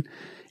again.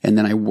 And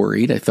then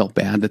I felt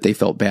bad that they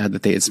felt bad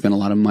that they had spent a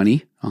lot of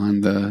money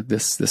on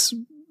this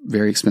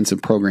very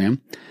expensive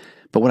program.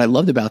 But what I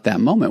loved about that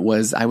moment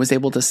was I was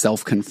able to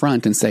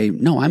self-confront and say,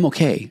 no, I'm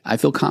okay. I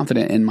feel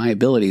confident in my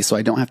ability, so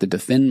I don't have to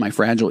defend my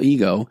fragile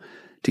ego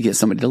to get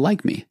somebody to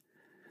like me.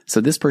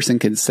 So this person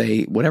could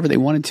say whatever they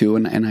wanted to,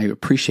 and I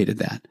appreciated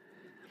that.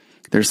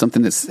 There's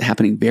something that's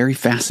happening very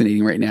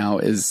fascinating right now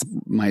is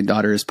my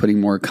daughter is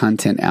putting more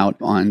content out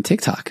on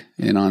TikTok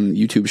and on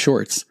YouTube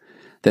Shorts.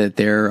 That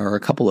there are a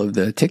couple of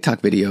the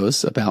TikTok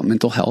videos about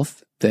mental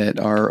health that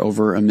are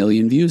over 1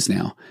 million views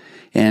now.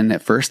 And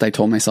at first I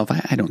told myself,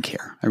 I don't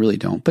care. I really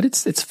don't. But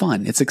it's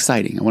fun. It's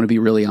exciting. I want to be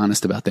really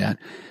honest about that.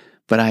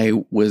 But I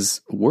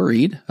was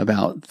worried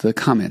about the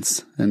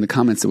comments and the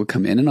comments that would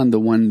come in. And on the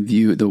one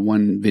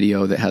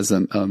video that has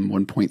 1.3,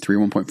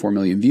 1.4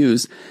 million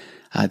views,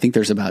 I think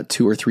there's about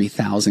 2,000 or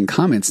 3,000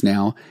 comments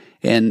now.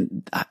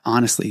 And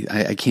honestly,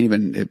 I can't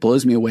even, it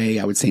blows me away.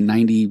 I would say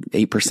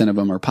 98% of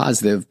them are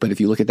positive, but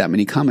if you look at that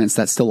many comments,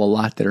 that's still a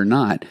lot that are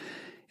not.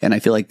 And I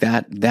feel like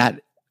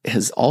that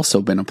has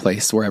also been a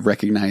place where I've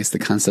recognized the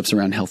concepts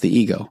around healthy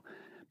ego,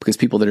 because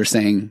people that are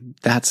saying,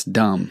 that's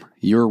dumb,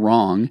 you're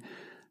wrong,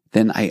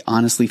 then I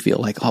honestly feel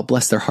like, oh,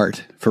 bless their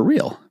heart for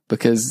real,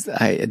 because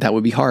that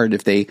would be hard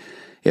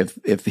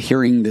if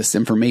hearing this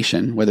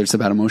information, whether it's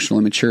about emotional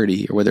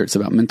immaturity or whether it's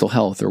about mental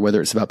health or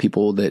whether it's about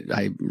people that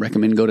I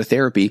recommend go to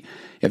therapy,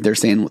 if they're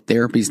saying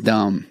therapy's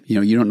dumb,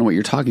 you don't know what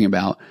you're talking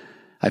about.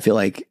 I feel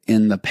like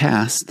in the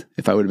past,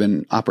 if I would have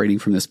been operating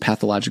from this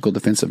pathological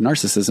defensive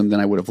narcissism, then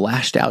I would have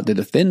lashed out to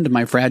defend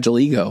my fragile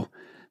ego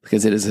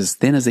because it is as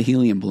thin as a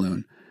helium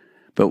balloon.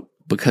 But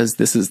because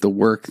this is the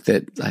work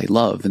that I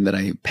love and that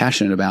I'm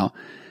passionate about,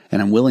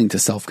 and I'm willing to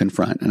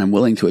self-confront and I'm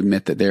willing to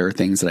admit that there are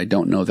things that I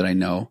don't know that I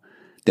know,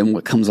 then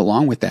what comes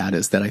along with that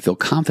is that I feel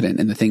confident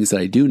in the things that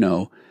I do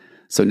know.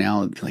 So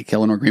now, like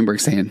Eleanor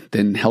Greenberg's saying,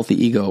 then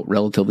healthy ego,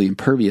 relatively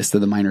impervious to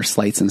the minor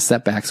slights and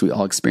setbacks we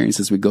all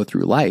experience as we go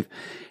through life.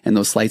 And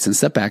those slights and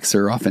setbacks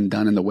are often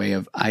done in the way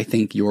of, I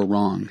think you're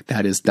wrong.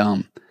 That is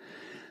dumb.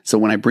 So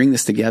when I bring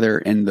this together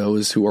and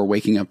those who are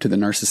waking up to the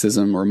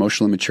narcissism or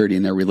emotional immaturity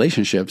in their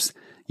relationships,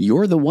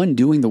 you're the one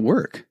doing the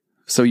work.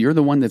 So you're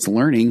the one that's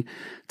learning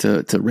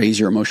to raise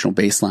your emotional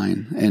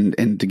baseline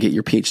and to get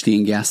your PhD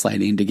in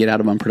gaslighting, to get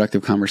out of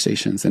unproductive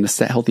conversations and to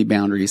set healthy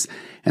boundaries.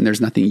 And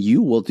there's nothing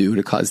you will do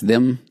to cause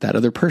them, that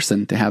other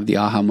person, to have the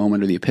aha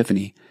moment or the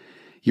epiphany.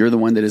 You're the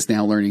one that is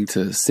now learning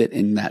to sit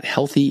in that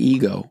healthy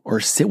ego or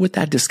sit with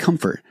that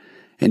discomfort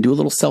and do a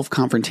little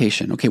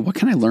self-confrontation. Okay, what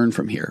can I learn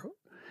from here?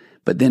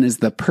 But then as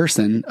the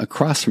person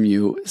across from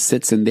you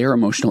sits in their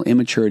emotional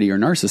immaturity or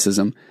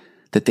narcissism,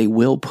 that they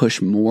will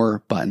push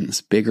more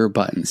buttons, bigger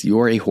buttons.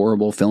 You're a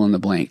horrible fill in the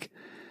blank.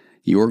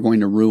 You're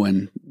going to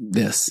ruin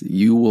this.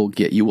 You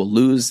will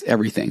lose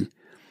everything.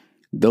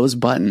 Those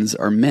buttons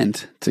are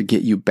meant to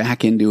get you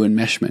back into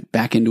enmeshment,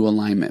 back into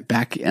alignment,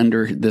 back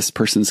under this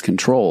person's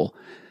control.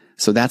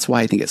 So that's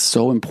why I think it's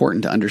so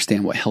important to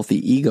understand what healthy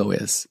ego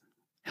is.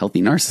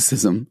 Healthy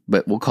narcissism,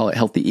 but we'll call it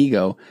healthy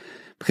ego,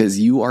 because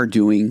you are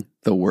doing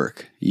the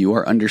work. You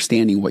are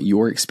understanding what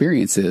your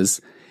experience is.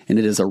 And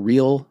it is a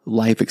real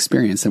life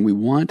experience. And we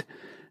want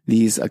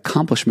these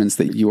accomplishments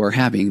that you are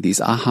having,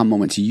 these aha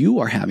moments you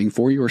are having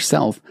for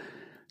yourself,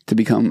 to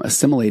become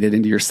assimilated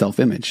into your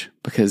self-image,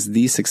 because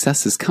these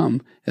successes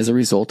come as a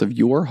result of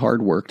your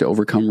hard work to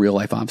overcome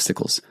real-life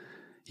obstacles.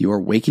 You are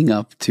waking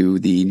up to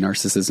the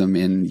narcissism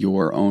in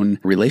your own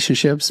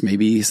relationships,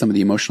 maybe some of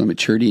the emotional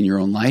immaturity in your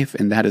own life,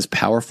 and that is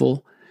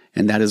powerful,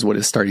 and that is what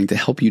is starting to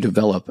help you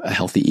develop a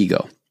healthy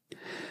ego.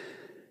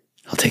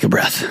 I'll take a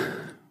breath,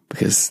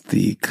 because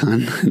the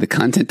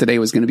content today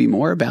was going to be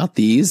more about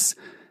these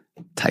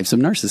types of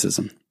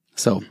narcissism.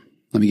 So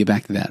let me get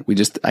back to that. We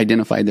just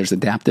identified there's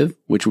adaptive,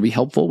 which will be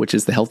helpful, which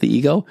is the healthy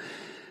ego,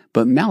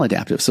 but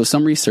maladaptive. So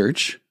some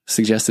research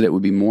suggested it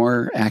would be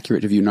more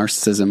accurate to view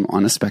narcissism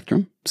on a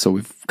spectrum. So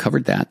we've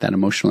covered that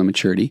emotional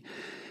immaturity.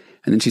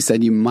 And then she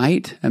said you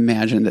might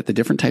imagine that the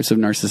different types of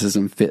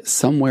narcissism fit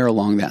somewhere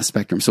along that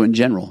spectrum. So in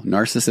general,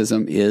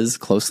 narcissism is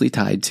closely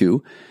tied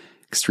to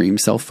extreme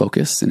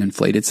self-focus, an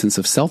inflated sense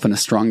of self, and a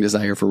strong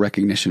desire for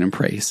recognition and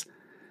praise.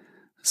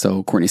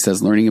 So Courtney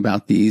says learning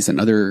about these and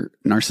other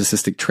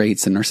narcissistic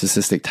traits and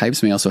narcissistic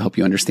types may also help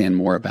you understand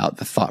more about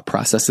the thought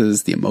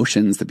processes, the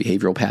emotions, the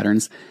behavioral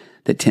patterns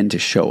that tend to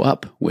show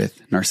up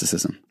with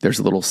narcissism. There's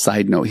a little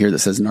side note here that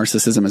says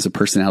narcissism is a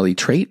personality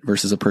trait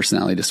versus a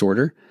personality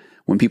disorder.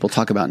 When people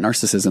talk about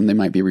narcissism, they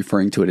might be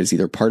referring to it as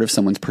either part of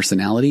someone's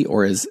personality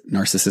or as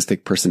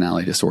narcissistic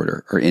personality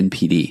disorder, or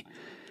NPD.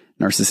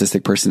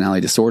 Narcissistic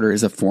personality disorder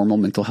is a formal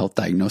mental health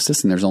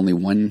diagnosis, and there's only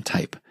one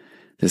type.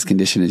 This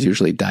condition is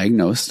usually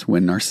diagnosed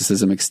when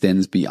narcissism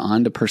extends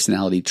beyond a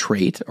personality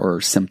trait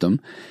or symptom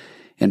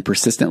and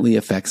persistently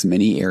affects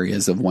many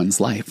areas of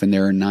one's life. And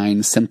there are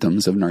 9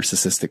 symptoms of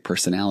narcissistic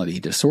personality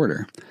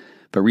disorder.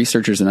 But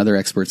researchers and other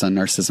experts on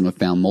narcissism have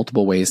found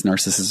multiple ways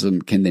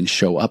narcissism can then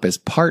show up as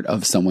part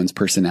of someone's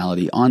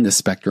personality on this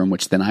spectrum,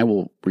 which then I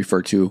will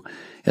refer to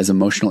as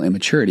emotional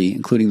immaturity,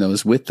 including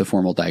those with the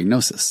formal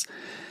diagnosis.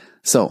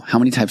 So how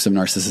many types of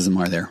narcissism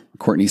are there?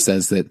 Courtney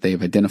says that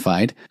they've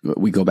identified.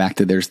 We go back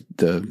to there's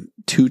the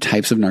 2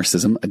 types of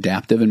narcissism,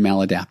 adaptive and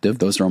maladaptive.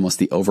 Those are almost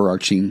the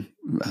overarching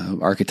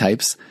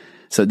archetypes.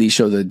 So these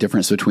show the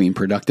difference between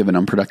productive and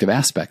unproductive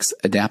aspects.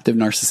 Adaptive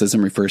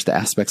narcissism refers to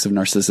aspects of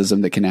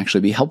narcissism that can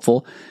actually be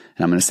helpful.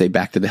 And I'm going to say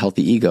back to the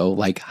healthy ego,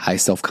 like high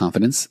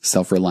self-confidence,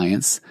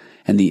 self-reliance,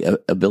 and the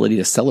ability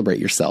to celebrate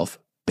yourself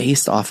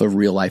based off of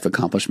real life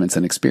accomplishments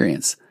and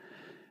experience.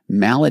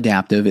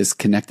 Maladaptive is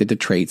connected to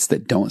traits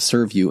that don't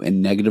serve you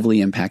and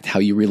negatively impact how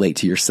you relate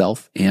to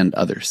yourself and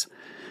others.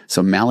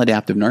 So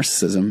maladaptive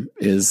narcissism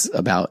is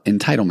about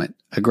entitlement,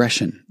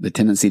 aggression, the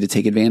tendency to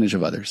take advantage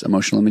of others,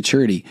 emotional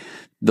immaturity.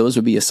 Those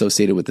would be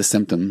associated with the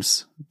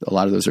symptoms. A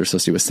lot of those are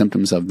associated with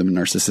symptoms of the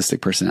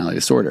narcissistic personality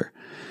disorder.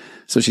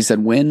 So she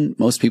said when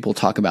most people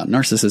talk about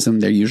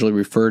narcissism, they usually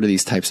refer to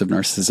these types of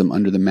narcissism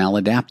under the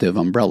maladaptive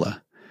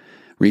umbrella.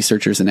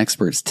 Researchers and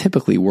experts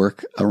typically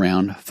work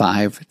around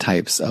 5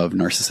 types of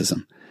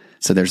narcissism.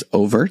 So there's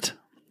overt,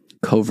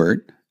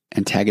 covert,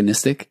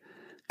 antagonistic,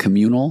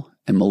 communal,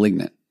 and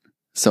malignant.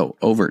 So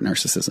overt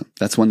narcissism,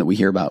 that's one that we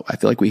hear about. I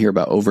feel like we hear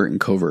about overt and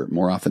covert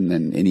more often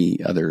than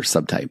any other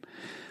subtype.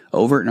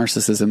 Overt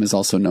narcissism is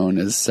also known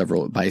as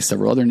by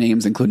several other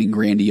names, including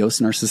grandiose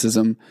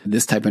narcissism.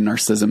 This type of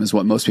narcissism is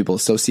what most people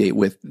associate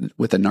with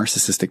a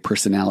narcissistic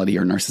personality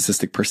or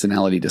narcissistic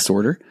personality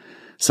disorder.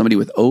 Somebody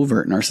with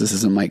overt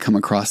narcissism might come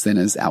across then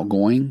as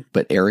outgoing,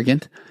 but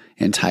arrogant,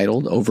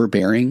 entitled,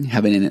 overbearing,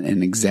 having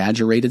an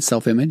exaggerated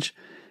self-image,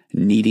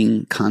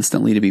 needing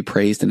constantly to be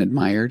praised and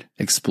admired,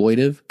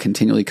 exploitive,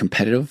 continually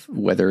competitive,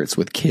 whether it's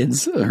with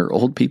kids or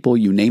old people,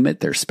 you name it,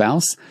 their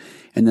spouse,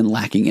 and then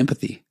lacking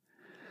empathy.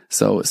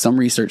 So some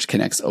research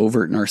connects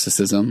overt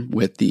narcissism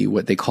with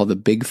what they call the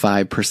big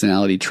 5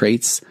 personality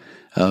traits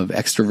of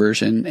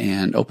extroversion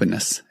and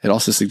openness. It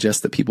also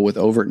suggests that people with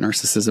overt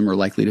narcissism are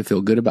likely to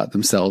feel good about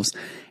themselves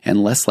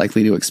and less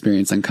likely to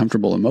experience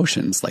uncomfortable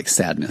emotions like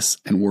sadness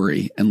and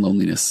worry and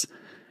loneliness.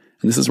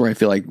 And this is where I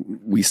feel like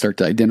we start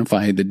to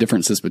identify the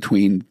differences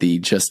between the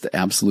just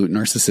absolute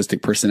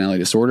narcissistic personality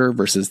disorder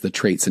versus the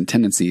traits and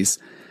tendencies,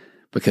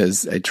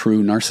 because a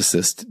true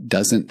narcissist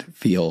doesn't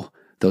feel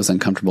those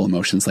uncomfortable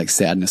emotions like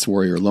sadness,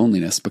 worry, or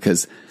loneliness,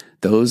 because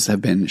those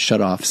have been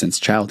shut off since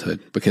childhood,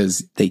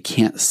 because they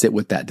can't sit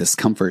with that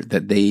discomfort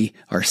that they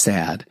are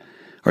sad,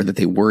 or that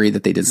they worry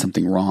that they did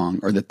something wrong,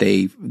 or that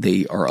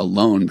they are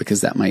alone, because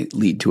that might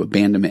lead to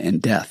abandonment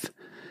and death.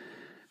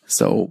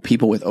 So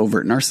people with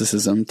overt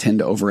narcissism tend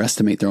to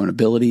overestimate their own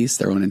abilities,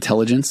 their own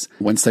intelligence.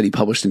 One study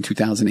published in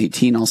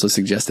 2018 also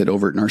suggested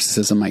overt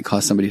narcissism might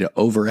cause somebody to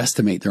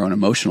overestimate their own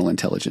emotional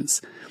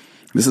intelligence.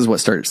 This is what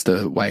starts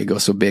why I go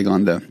so big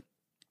on the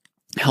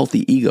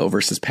healthy ego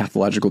versus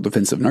pathological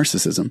defensive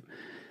narcissism.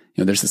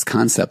 There's this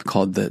concept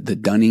called the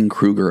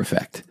Dunning-Kruger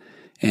effect.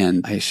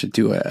 And I should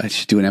do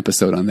an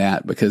episode on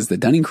that, because the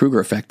Dunning-Kruger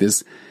effect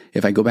is,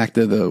 if I go back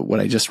to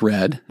what I just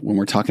read, when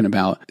we're talking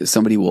about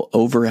somebody will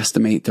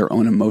overestimate their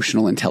own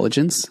emotional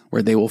intelligence,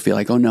 where they will feel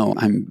like, oh no,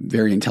 I'm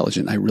very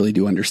intelligent. I really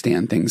do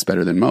understand things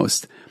better than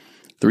most.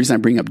 The reason I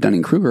bring up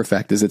Dunning-Kruger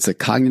effect is it's a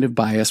cognitive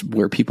bias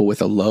where people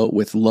with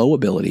low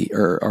ability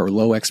or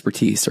low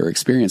expertise or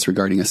experience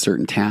regarding a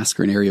certain task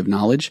or an area of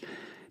knowledge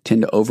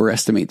tend to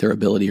overestimate their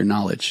ability or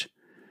knowledge.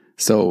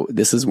 So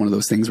this is one of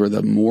those things where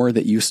the more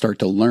that you start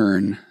to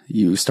learn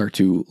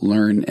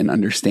and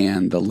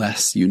understand, the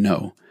less you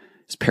know.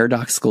 As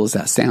paradoxical as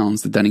that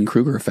sounds, the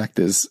Dunning-Kruger effect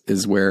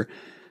is where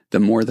the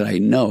more that I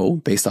know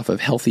based off of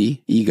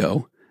healthy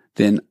ego,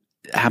 then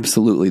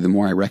absolutely the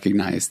more I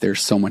recognize there's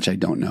so much I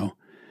don't know.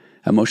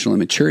 Emotional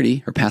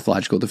immaturity or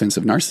pathological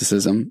defensive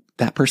narcissism,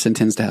 that person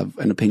tends to have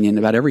an opinion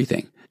about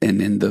everything.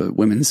 And in the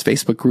women's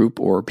Facebook group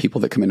or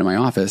people that come into my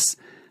office,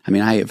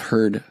 I have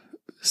heard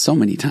so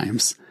many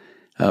times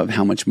of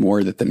how much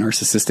more that the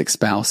narcissistic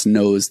spouse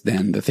knows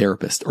than the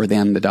therapist or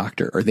than the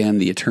doctor or than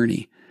the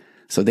attorney.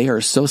 So they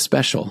are so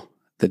special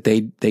that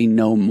they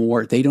know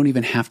more. They don't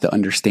even have to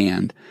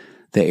understand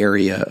the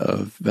area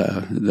of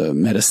the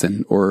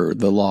medicine or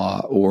the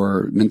law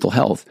or mental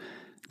health.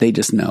 They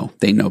just know.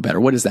 They know better.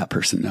 What does that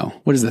person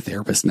know? What does the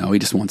therapist know? He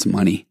just wants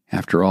money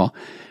after all.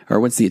 Or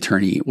what's the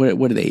attorney? What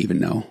do they even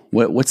know?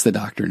 What's the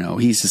doctor know?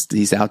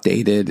 He's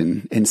outdated.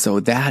 And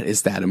so that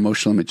is that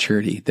emotional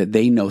immaturity, that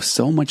they know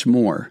so much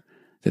more,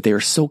 that they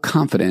are so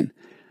confident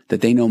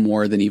that they know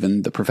more than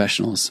even the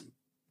professionals.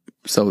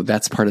 So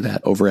that's part of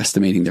that,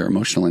 overestimating their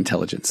emotional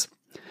intelligence.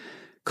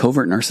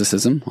 Covert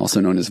narcissism, also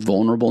known as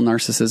vulnerable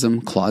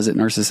narcissism, closet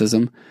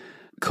narcissism.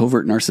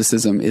 Covert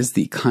narcissism is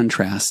the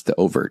contrast to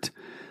overt.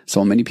 So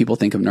while many people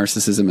think of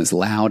narcissism as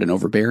loud and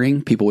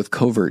overbearing, people with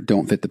covert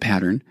don't fit the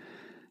pattern.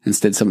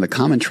 Instead, some of the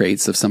common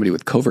traits of somebody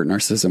with covert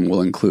narcissism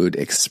will include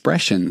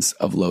expressions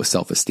of low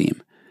self-esteem.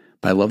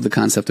 But I love the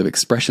concept of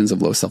expressions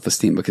of low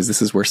self-esteem because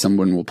this is where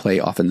someone will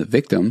play often the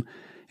victim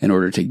in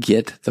order to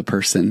get the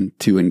person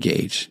to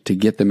engage, to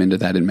get them into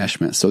that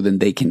enmeshment so then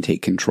they can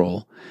take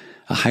control.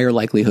 A higher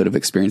likelihood of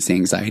experiencing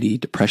anxiety,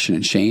 depression,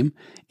 and shame,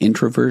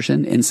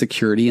 introversion,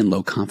 insecurity, and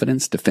low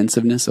confidence,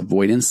 defensiveness,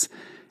 avoidance,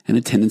 and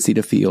a tendency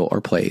to feel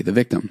or play the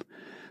victim.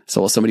 So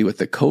while somebody with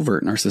the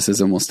covert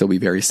narcissism will still be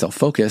very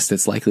self-focused,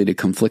 it's likely to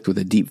conflict with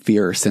a deep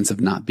fear or sense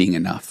of not being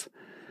enough.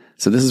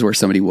 So this is where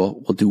somebody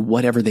will do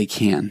whatever they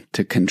can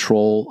to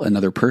control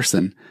another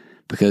person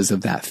because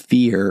of that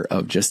fear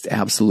of just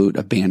absolute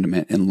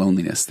abandonment and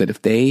loneliness. That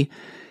if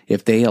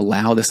they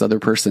allow this other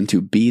person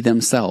to be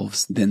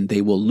themselves, then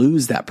they will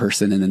lose that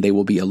person and then they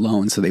will be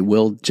alone. So they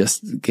will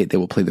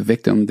play the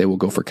victim. They will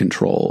go for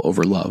control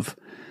over love.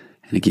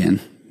 And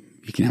again,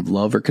 you can have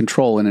love or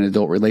control in an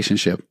adult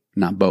relationship,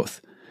 not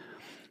both.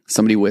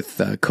 Somebody with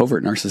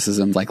covert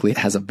narcissism likely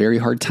has a very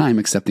hard time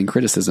accepting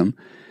criticism.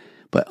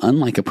 But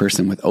unlike a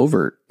person with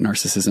overt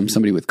narcissism,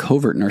 somebody with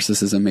covert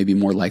narcissism may be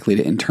more likely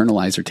to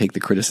internalize or take the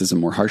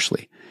criticism more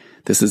harshly.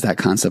 This is that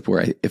concept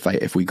where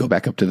if we go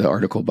back up to the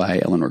article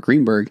by Eleanor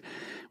Greenberg,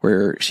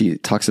 where she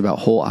talks about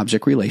whole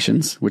object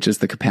relations, which is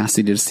the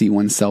capacity to see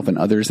oneself and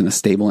others in a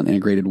stable and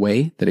integrated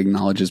way that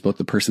acknowledges both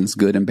the person's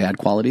good and bad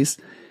qualities,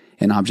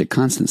 and object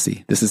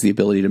constancy. This is the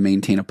ability to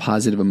maintain a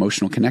positive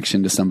emotional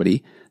connection to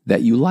somebody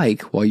that you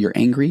like while you're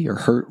angry or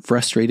hurt,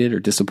 frustrated, or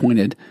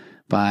disappointed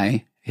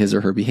by his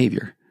or her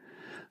behavior.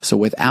 So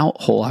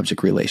without whole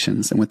object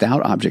relations and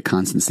without object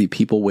constancy,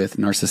 people with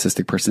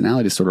narcissistic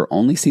personality disorder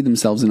only see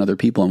themselves and other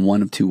people in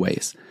one of two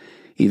ways.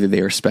 Either they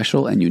are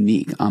special and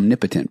unique,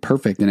 omnipotent,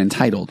 perfect, and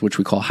entitled, which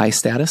we call high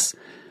status,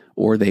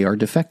 or they are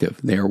defective,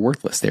 they are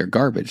worthless, they are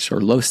garbage,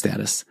 or low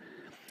status.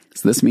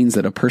 So this means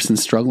that a person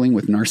struggling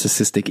with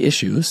narcissistic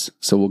issues,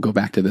 so we'll go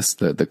back to this,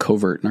 the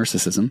covert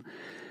narcissism,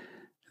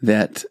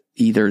 that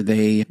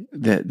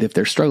that if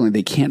they're struggling,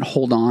 they can't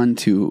hold on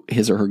to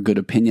his or her good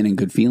opinion and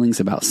good feelings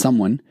about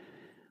someone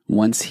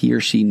once he or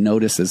she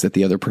notices that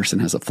the other person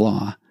has a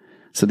flaw.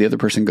 So the other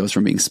person goes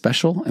from being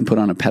special and put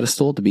on a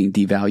pedestal to being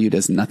devalued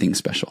as nothing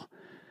special.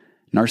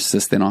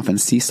 Narcissists then often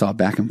seesaw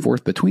back and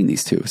forth between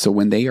these two. So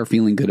when they are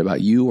feeling good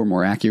about you, or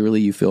more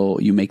accurately,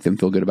 you make them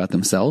feel good about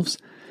themselves,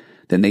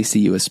 then they see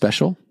you as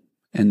special.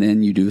 And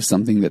then you do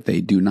something that they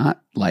do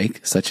not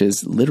like, such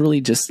as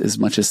literally just as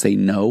much as say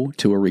no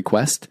to a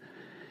request.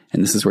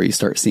 And this is where you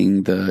start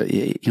seeing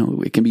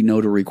it can be no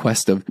to a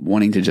request of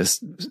wanting to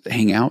just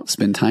hang out,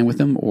 spend time with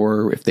them,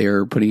 or if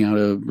they're putting out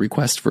a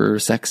request for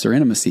sex or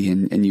intimacy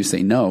and you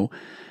say no,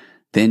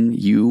 then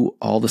you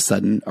all of a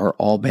sudden are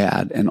all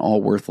bad and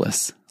all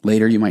worthless.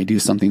 Later, you might do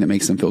something that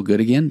makes them feel good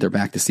again. They're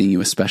back to seeing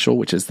you as special,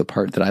 which is the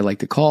part that I like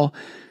to call,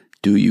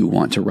 do you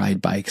want to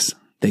ride bikes?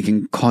 They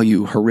can call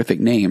you horrific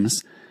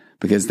names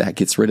because that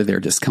gets rid of their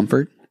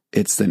discomfort.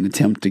 It's an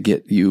attempt to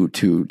get you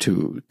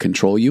to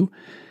control you.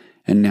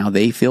 And now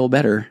they feel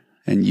better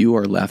and you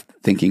are left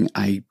thinking,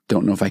 I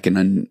don't know if I can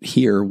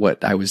unhear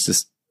what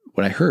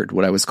I heard,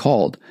 what I was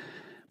called.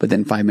 But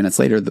then 5 minutes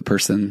later, the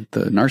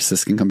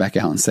narcissist can come back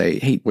out and say,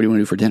 hey, what do you want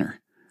to do for dinner?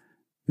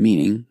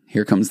 Meaning,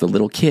 here comes the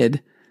little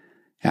kid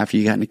after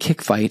you got in a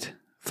kick fight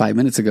 5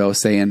 minutes ago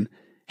saying,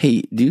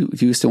 hey, do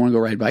you still want to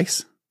go ride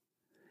bikes?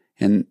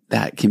 And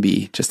that can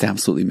be just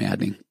absolutely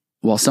maddening.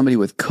 While somebody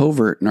with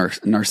covert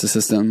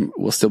narcissism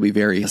will still be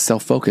very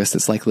self-focused,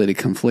 it's likely to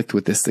conflict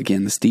with this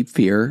deep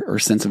fear or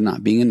sense of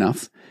not being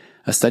enough.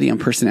 A study on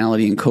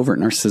personality and covert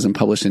narcissism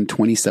published in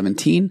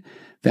 2017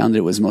 found that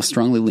it was most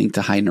strongly linked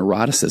to high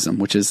neuroticism,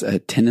 which is a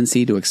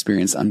tendency to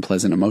experience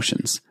unpleasant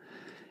emotions.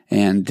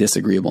 and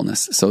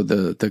disagreeableness. So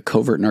the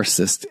covert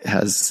narcissist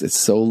it's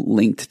so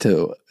linked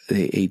to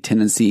a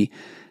tendency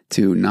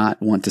to not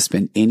want to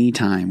spend any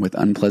time with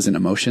unpleasant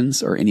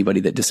emotions or anybody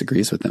that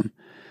disagrees with them.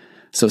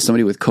 So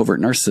somebody with covert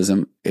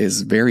narcissism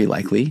is very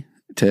likely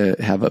to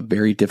have a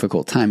very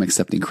difficult time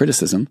accepting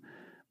criticism.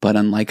 But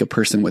unlike a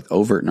person with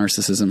overt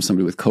narcissism,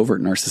 somebody with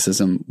covert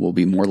narcissism will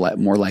be more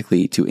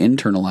likely to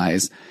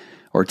internalize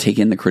or take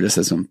in the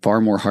criticism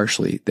far more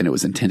harshly than it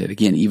was intended.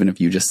 Again, even if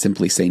you just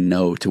simply say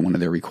no to one of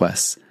their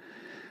requests.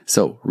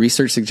 So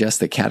research suggests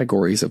that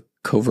categories of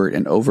covert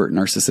and overt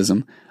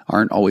narcissism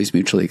aren't always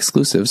mutually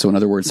exclusive. So in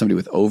other words, somebody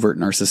with overt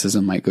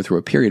narcissism might go through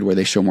a period where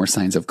they show more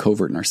signs of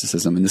covert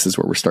narcissism. And this is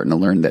where we're starting to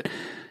learn that,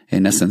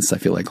 in essence, I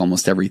feel like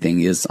almost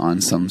everything is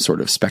on some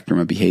sort of spectrum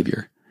of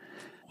behavior.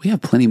 We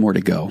have plenty more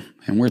to go,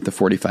 and we're at the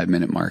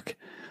 45-minute mark.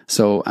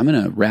 So I'm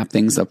going to wrap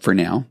things up for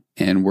now,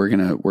 and we're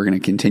going to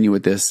continue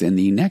with this in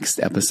the next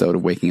episode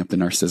of Waking Up to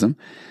Narcissism,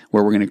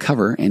 where we're going to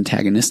cover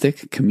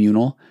antagonistic,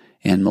 communal,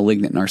 and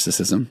malignant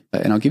narcissism.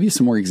 And I'll give you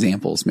some more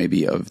examples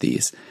maybe of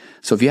these.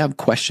 So if you have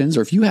questions,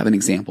 or if you have an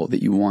example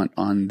that you want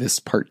on this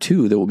part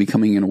 2 that will be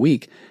coming in a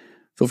week,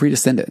 feel free to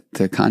send it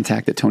to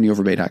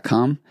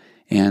contact@tonyoverbay.com.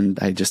 And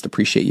I just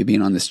appreciate you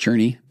being on this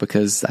journey,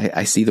 because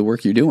I see the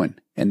work you're doing.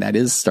 And that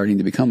is starting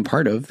to become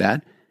part of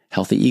that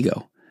healthy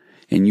ego.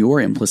 And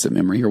your implicit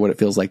memory, or what it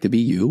feels like to be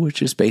you,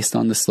 which is based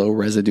on the slow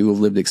residue of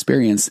lived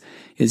experience,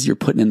 is you're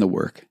putting in the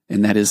work.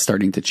 And that is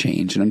starting to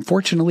change. And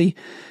unfortunately,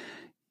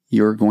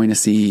 you're going to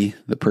see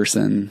the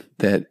person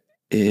that,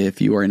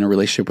 if you are in a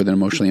relationship with an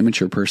emotionally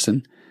immature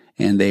person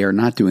and they are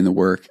not doing the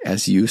work,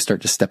 as you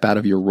start to step out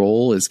of your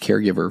role as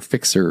caregiver,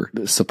 fixer,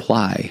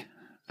 supply,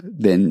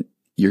 then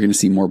you're going to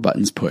see more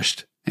buttons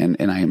pushed. And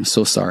I am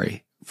so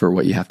sorry for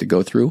what you have to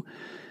go through,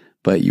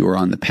 but you are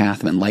on the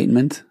path of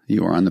enlightenment.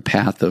 You are on the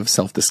path of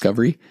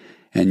self-discovery,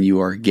 and you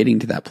are getting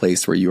to that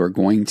place where you are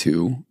going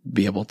to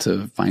be able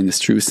to find this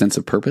true sense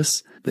of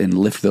purpose and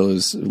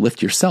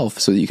lift yourself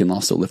so that you can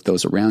also lift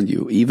those around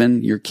you,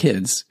 even your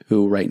kids,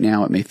 who right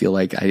now it may feel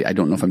like, I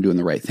don't know if I'm doing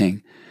the right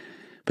thing,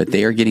 but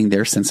they are getting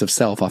their sense of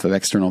self off of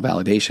external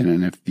validation.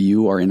 And if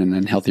you are in an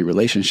unhealthy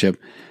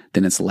relationship,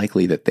 then it's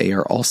likely that they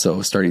are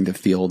also starting to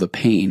feel the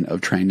pain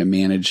of trying to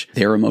manage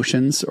their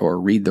emotions or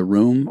read the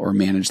room or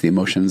manage the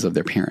emotions of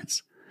their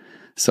parents.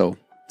 So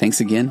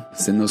thanks again.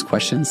 Send those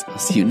questions. I'll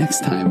see you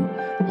next time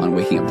on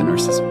Waking Up to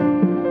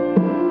Narcissism.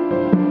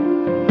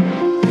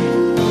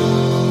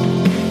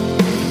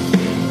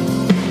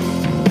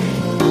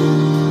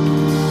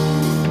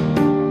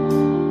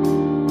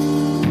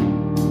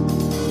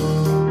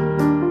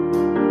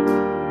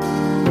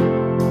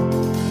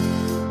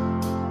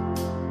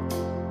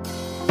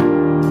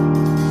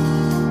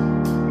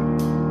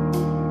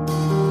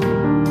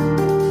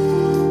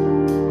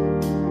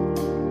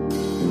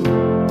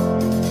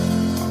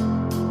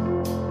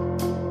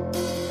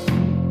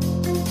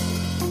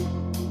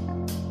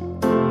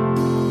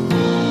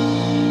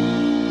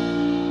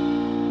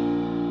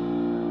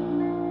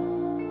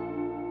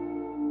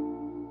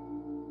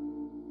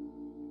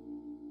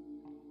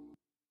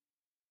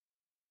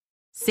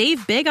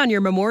 Save big on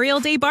your Memorial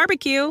Day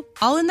barbecue,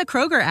 all in the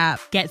Kroger app.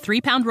 Get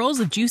 3-pound rolls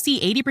of juicy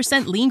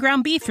 80% lean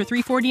ground beef for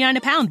 $3.49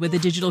 a pound with a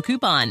digital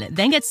coupon.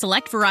 Then get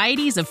select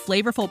varieties of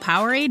flavorful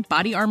Powerade,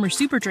 Body Armor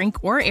Super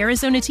Drink, or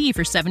Arizona tea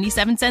for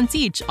 77 cents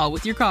each, all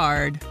with your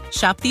card.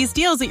 Shop these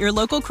deals at your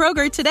local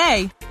Kroger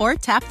today, or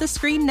tap the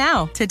screen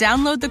now to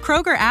download the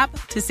Kroger app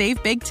to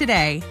save big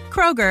today.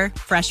 Kroger,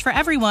 fresh for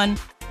everyone.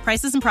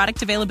 Prices and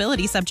product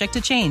availability subject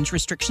to change.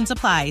 Restrictions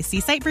apply. See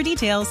site for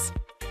details.